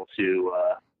be able to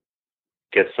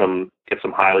get some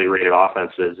highly rated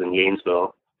offenses in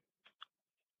Gainesville.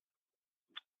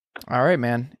 All right,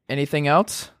 man. Anything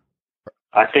else?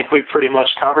 I think we pretty much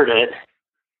covered it.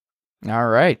 All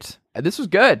right. This was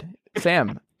good.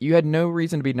 Sam, you had no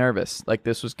reason to be nervous. Like,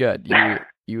 this was good.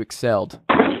 You excelled.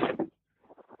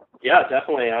 Yeah,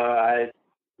 definitely. I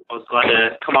was glad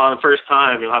to come on the first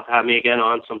time. You'll have to have me again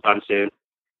on sometime soon.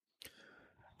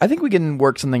 I think we can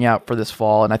work something out for this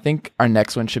fall, and I think our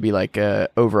next one should be like a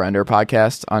over-under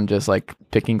podcast on just like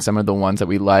picking some of the ones that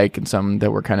we like and some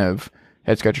that were kind of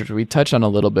head scratchers. We touched on a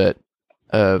little bit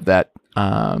of that,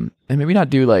 and maybe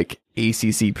not do like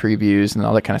ACC previews and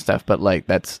all that kind of stuff, but like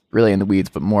that's really in the weeds,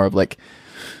 but more of like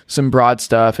some broad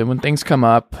stuff. And when things come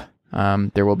up,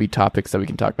 There will be topics that we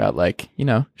can talk about, like,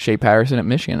 Shea Patterson at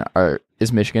Michigan.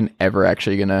 Is Michigan ever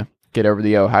actually going to get over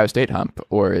the Ohio State hump?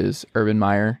 Or is Urban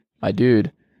Meyer, my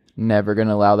dude, never going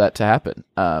to allow that to happen?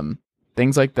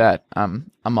 Things like that.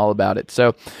 I'm all about it.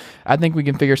 So I think we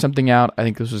can figure something out. I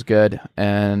think this was good.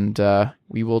 And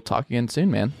we will talk again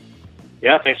soon, man.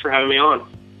 Yeah, thanks for having me on.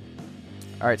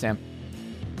 All right, Sam.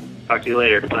 Talk to you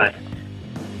later. Bye.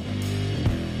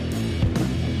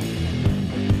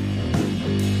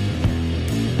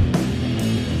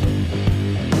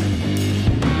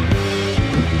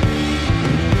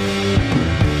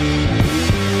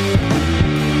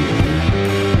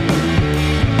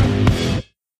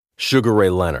 Sugar Ray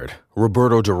Leonard,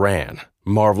 Roberto Duran,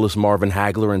 Marvelous Marvin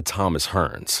Hagler, and Thomas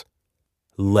Hearns.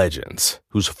 Legends,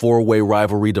 whose four-way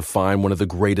rivalry defined one of the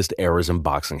greatest eras in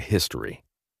boxing history.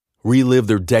 Relive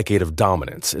their decade of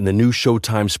dominance in the new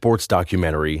Showtime sports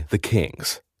documentary, The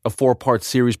Kings, a 4-part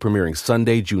series premiering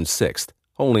Sunday, June 6th,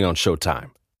 only on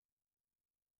Showtime.